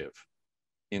initiative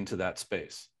into that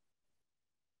space.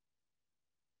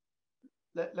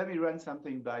 Let me run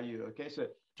something by you. Okay. So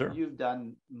sure. You've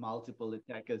done multiple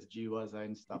attackers, jiyu-waza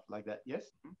and stuff like that.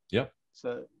 Yes. Yep.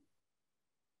 So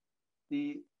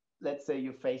let's say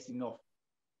you're facing off.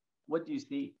 What do you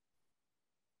see?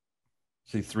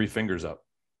 See 3 fingers up.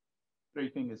 3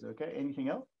 fingers. Okay. Anything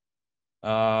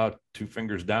else? 2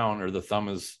 fingers down, or the thumb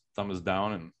is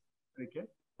down, and okay,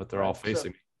 but they're all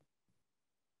facing me.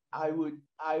 I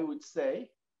would say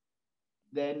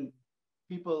then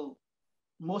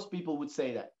most people would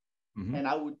say that. And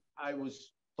I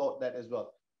was taught that as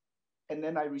well. And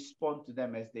then I respond to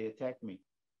them as they attack me.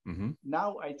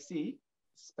 Now I see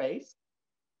space,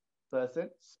 person,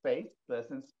 space,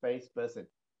 person, space, person.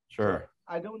 Sure.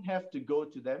 So I don't have to go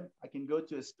to them. I can go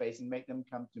to a space and make them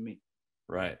come to me.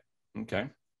 Right. Okay.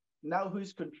 Now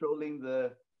who's controlling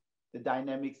the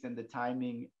dynamics and the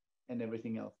timing and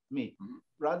everything else? Me.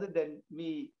 Rather than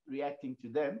me reacting to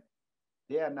them,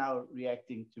 they are now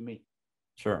reacting to me.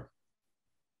 Sure.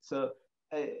 So,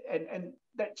 and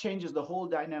that changes the whole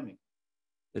dynamic.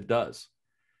 It does.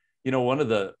 You know, one of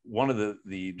the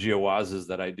jiyu-wazas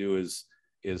that I do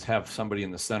is have somebody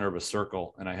in the center of a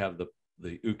circle, and I have the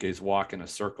ukes walk in a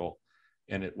circle,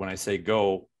 and when I say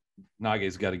go,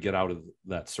 Nage's got to get out of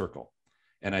that circle.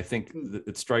 And I think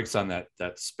it strikes on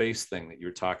that space thing that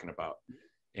you're talking about.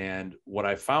 And what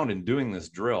I found in doing this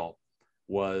drill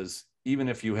was, even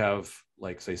if you have,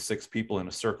 like, say, 6 people in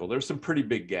a circle, there's some pretty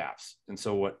big gaps. And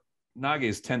so what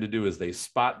Nages tend to do is they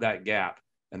spot that gap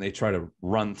and they try to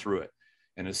run through it.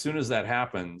 And as soon as that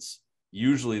happens,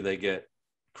 usually they get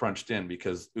crunched in,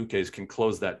 because ukes can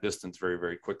close that distance very,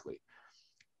 very quickly.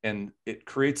 And it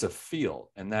creates a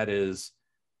feel. And that is,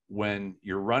 when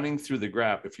you're running through the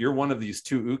gap, if you're one of these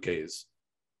 2 ukes,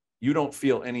 you don't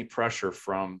feel any pressure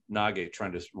from Nage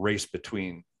trying to race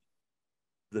between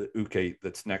the uke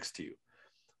that's next to you.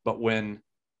 But when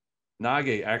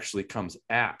Nage actually comes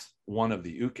at one of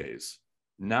the ukes,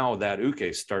 now that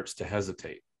uke starts to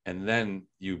hesitate, and then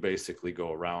you basically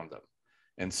go around them.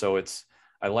 And so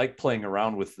I like playing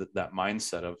around with that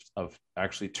mindset of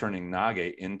actually turning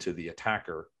Nage into the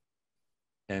attacker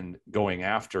and going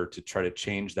after to try to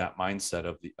change that mindset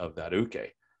of that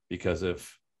uke. Because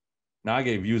if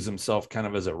Nage views himself kind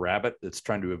of as a rabbit that's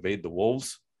trying to evade the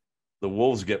wolves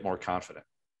get more confident.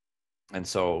 And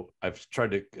so I've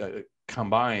tried to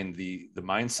combine the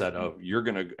mindset of, you're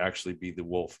going to actually be the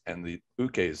wolf and the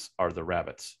ukes are the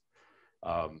rabbits.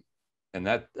 And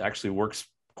that actually works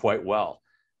quite well.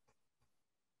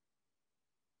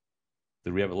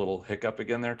 Did we have a little hiccup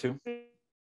again there too?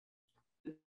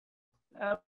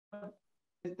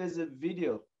 There's a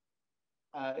video.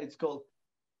 It's called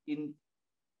In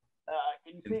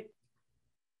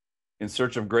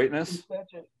Search of Greatness?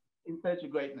 In Search of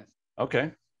Greatness. Okay.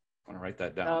 I want to write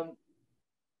that down.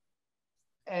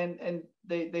 And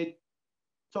they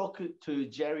talk to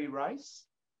Jerry Rice,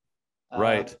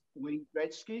 right, Wayne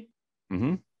Gretzky,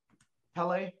 mm-hmm.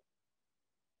 Pele,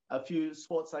 a few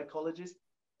sports psychologists,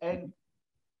 and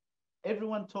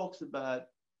everyone talks about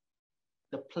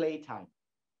the playtime.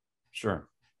 Sure.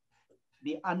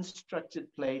 The unstructured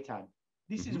playtime.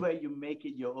 This is where you make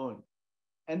it your own.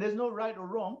 And there's no right or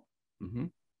wrong. Mm-hmm.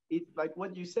 It's like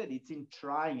what you said, it's in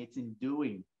trying, it's in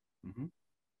doing. Mm-hmm.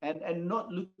 And not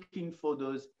looking for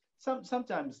those.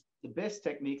 Sometimes the best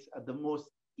techniques are the most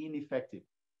ineffective,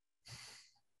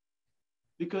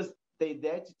 because they're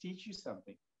there to teach you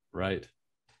something. Right.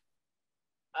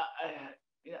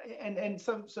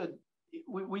 So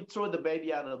we throw the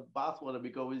baby out of the bathwater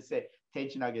because we say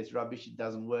tension is rubbish, it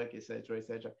doesn't work, etc.,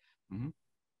 etc. Mm-hmm.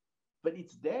 But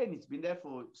it's there, and it's been there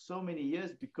for so many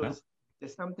years because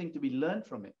there's something to be learned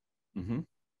from it. Mm-hmm.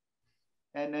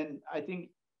 And then I think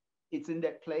it's in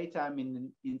that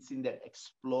playtime, it's in that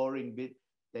exploring bit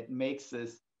that makes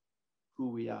us who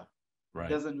we are. Right.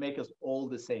 It doesn't make us all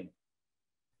the same.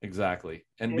 Exactly.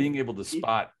 And being able to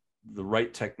spot the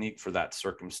right technique for that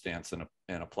circumstance and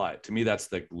apply it. To me, that's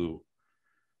the glue.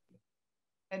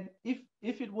 And if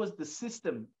it was the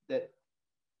system that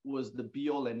was the be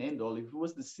all and end all, if it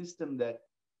was the system that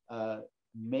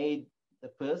made the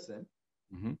person,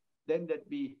 mm-hmm. then there'd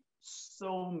be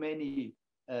so many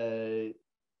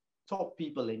top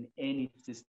people in any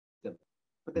system.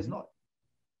 But there's mm-hmm. not.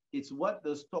 It's what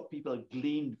those top people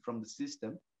gleaned from the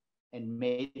system and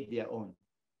made their own.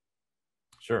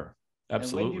 Sure.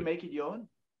 Absolutely. And when do you make it your own?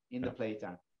 In the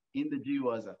playtime, in the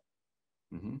jiyu-waza.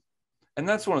 Mm-hmm. And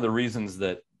that's one of the reasons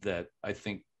that I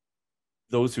think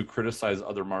those who criticize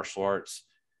other martial arts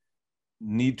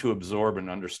need to absorb and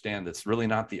understand that's really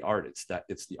not the art,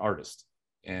 it's the artist,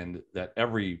 and that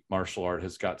every martial art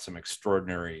has got some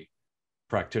extraordinary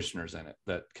practitioners in it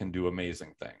that can do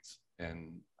amazing things.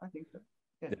 And I think so.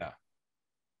 Yeah.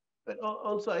 But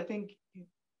also I think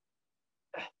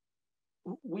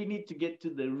we need to get to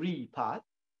the part,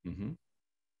 mm-hmm.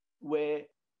 where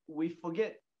we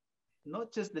forget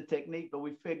not just the technique, but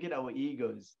we forget our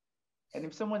egos. And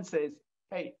if someone says,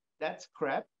 hey, that's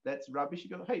crap, that's rubbish, you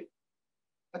go, hey,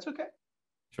 that's okay.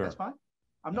 Sure. That's fine.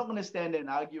 I'm not going to stand there and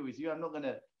argue with you. I'm not going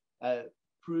to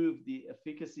prove the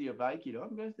efficacy of Aikido.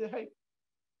 I'm going to say, hey,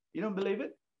 you don't believe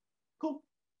it? Cool.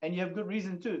 And you have good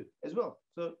reason too, as well.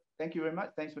 So thank you very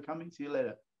much. Thanks for coming. See you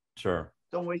later. Sure.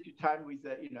 Don't waste your time with,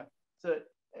 So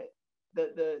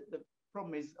the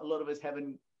problem is a lot of us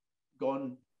haven't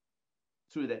gone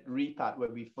through that part where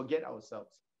we forget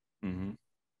ourselves. Mm-hmm.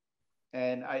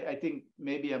 And I think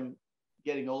maybe I'm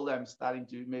getting older. I'm starting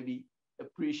to maybe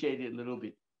appreciate it a little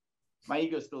bit. My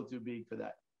ego's still too big for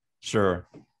that. Sure.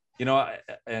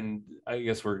 And I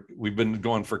guess we've been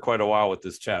going for quite a while with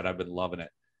this chat. I've been loving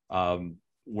it.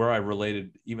 Where I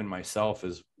related even myself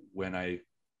is when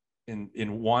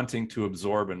in wanting to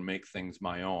absorb and make things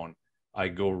my own, I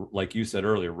go, like you said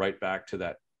earlier, right back to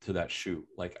to that shoe.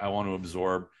 Like I want to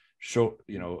absorb, show,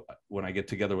 you know, when I get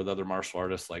together with other martial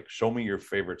artists, like show me your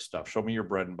favorite stuff, show me your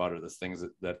bread and butter, the things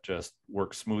that just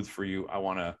work smooth for you. I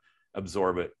want to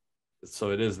absorb it.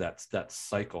 So it is that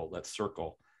cycle, that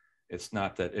circle. It's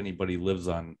not that anybody lives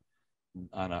on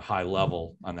a high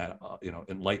level on that, you know,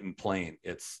 enlightened plane.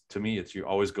 It's, to me, it's, you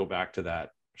always go back to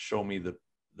that, show me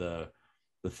the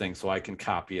thing so I can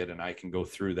copy it and I can go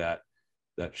through that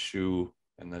shoe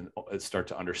and then start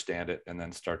to understand it and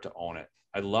then start to own it.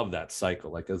 I love that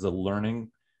cycle. Like as a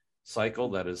learning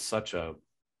cycle, that is such a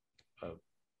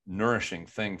nourishing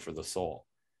thing for the soul.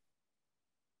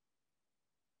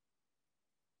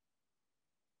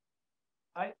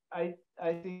 I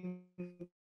think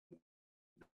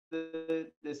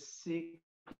the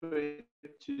secret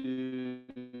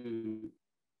to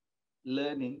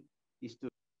learning is to,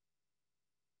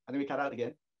 I think we cut out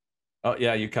again. Oh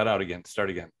yeah, you cut out again. Start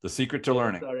again. The secret to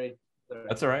learning. Sorry.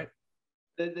 That's all right.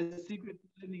 The secret to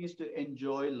learning is to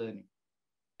enjoy learning.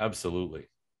 Absolutely.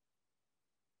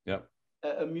 Yep.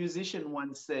 A musician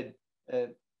once said,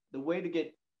 the way to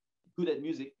get good at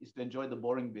music is to enjoy the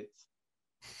boring bits.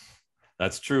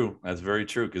 That's true. That's very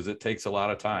true, because it takes a lot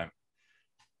of time.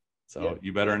 So yeah,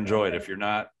 you better enjoy it. If you're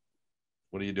not,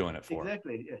 what are you doing it for?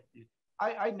 Exactly. Yeah.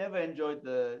 I never enjoyed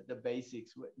the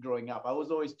basics growing up. I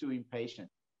was always too impatient.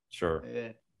 Sure.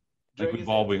 Like we've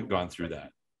all gone through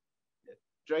that.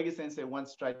 Dragon Sensei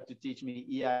once tried to teach me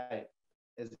EI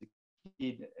as a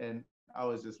kid, and I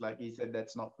was just like, he said,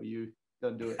 that's not for you.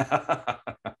 Don't do it.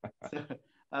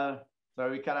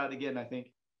 Sorry, we cut out again, I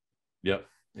think. Yep.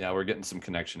 Yeah, we're getting some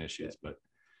connection issues, but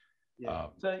yeah.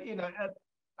 So, you know,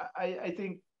 I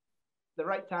think the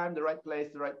right time, the right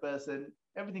place, the right person,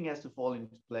 everything has to fall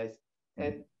into place.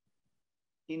 And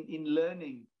in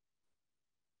learning,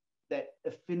 that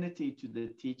affinity to the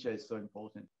teacher is so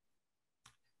important.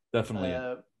 Definitely.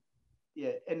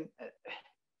 Yeah, and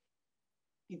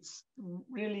it's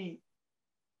really,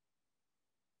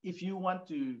 if you want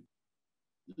to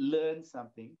learn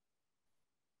something,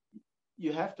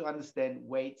 you have to understand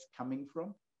where it's coming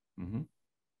from. Mm-hmm.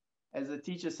 As a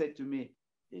teacher said to me,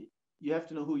 you have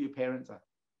to know who your parents are.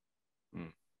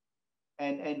 Mm.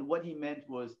 And what he meant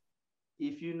was,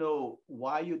 if you know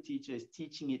why your teacher is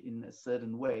teaching it in a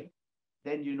certain way,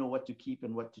 then you know what to keep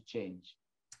and what to change.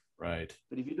 Right.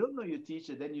 But if you don't know your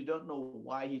teacher, then you don't know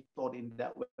why he taught in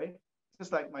that way.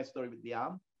 Just like my story with the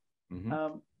arm.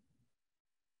 Mm-hmm.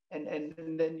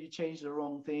 And then you change the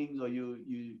wrong things, or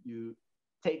you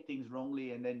take things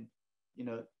wrongly, and then, you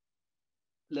know,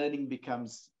 learning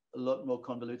becomes a lot more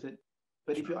convoluted.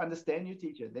 But if you understand your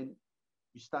teacher, then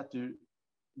you start to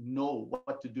know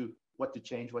what to do, what to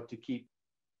change, what to keep.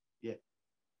 Yeah.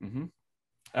 Mm-hmm.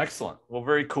 Excellent. Well,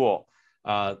 very cool.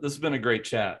 This has been a great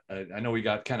chat. I know we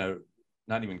got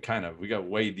we got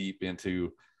way deep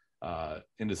into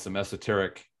some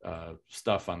esoteric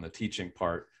stuff on the teaching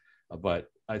part,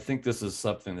 but I think this is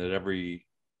something that every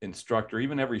instructor,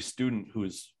 even every student who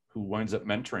winds up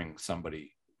mentoring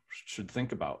somebody, should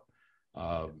think about.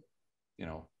 You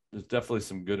know, there's definitely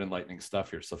some good enlightening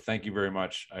stuff here. So thank you very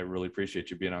much. I really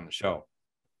appreciate you being on the show.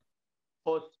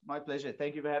 Oh, my pleasure.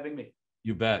 Thank you for having me.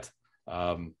 You bet.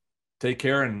 Take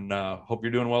care, and hope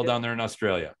you're doing well down there in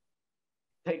Australia.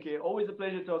 Thank you. Always a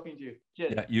pleasure talking to you.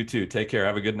 Cheers. Yeah, you too. Take care.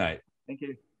 Have a good night. Thank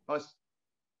you. Bye.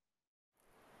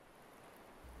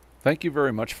 Thank you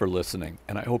very much for listening,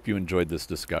 and I hope you enjoyed this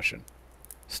discussion.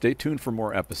 Stay tuned for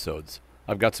more episodes.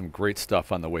 I've got some great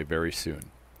stuff on the way very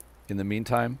soon. In the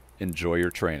meantime, enjoy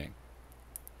your training.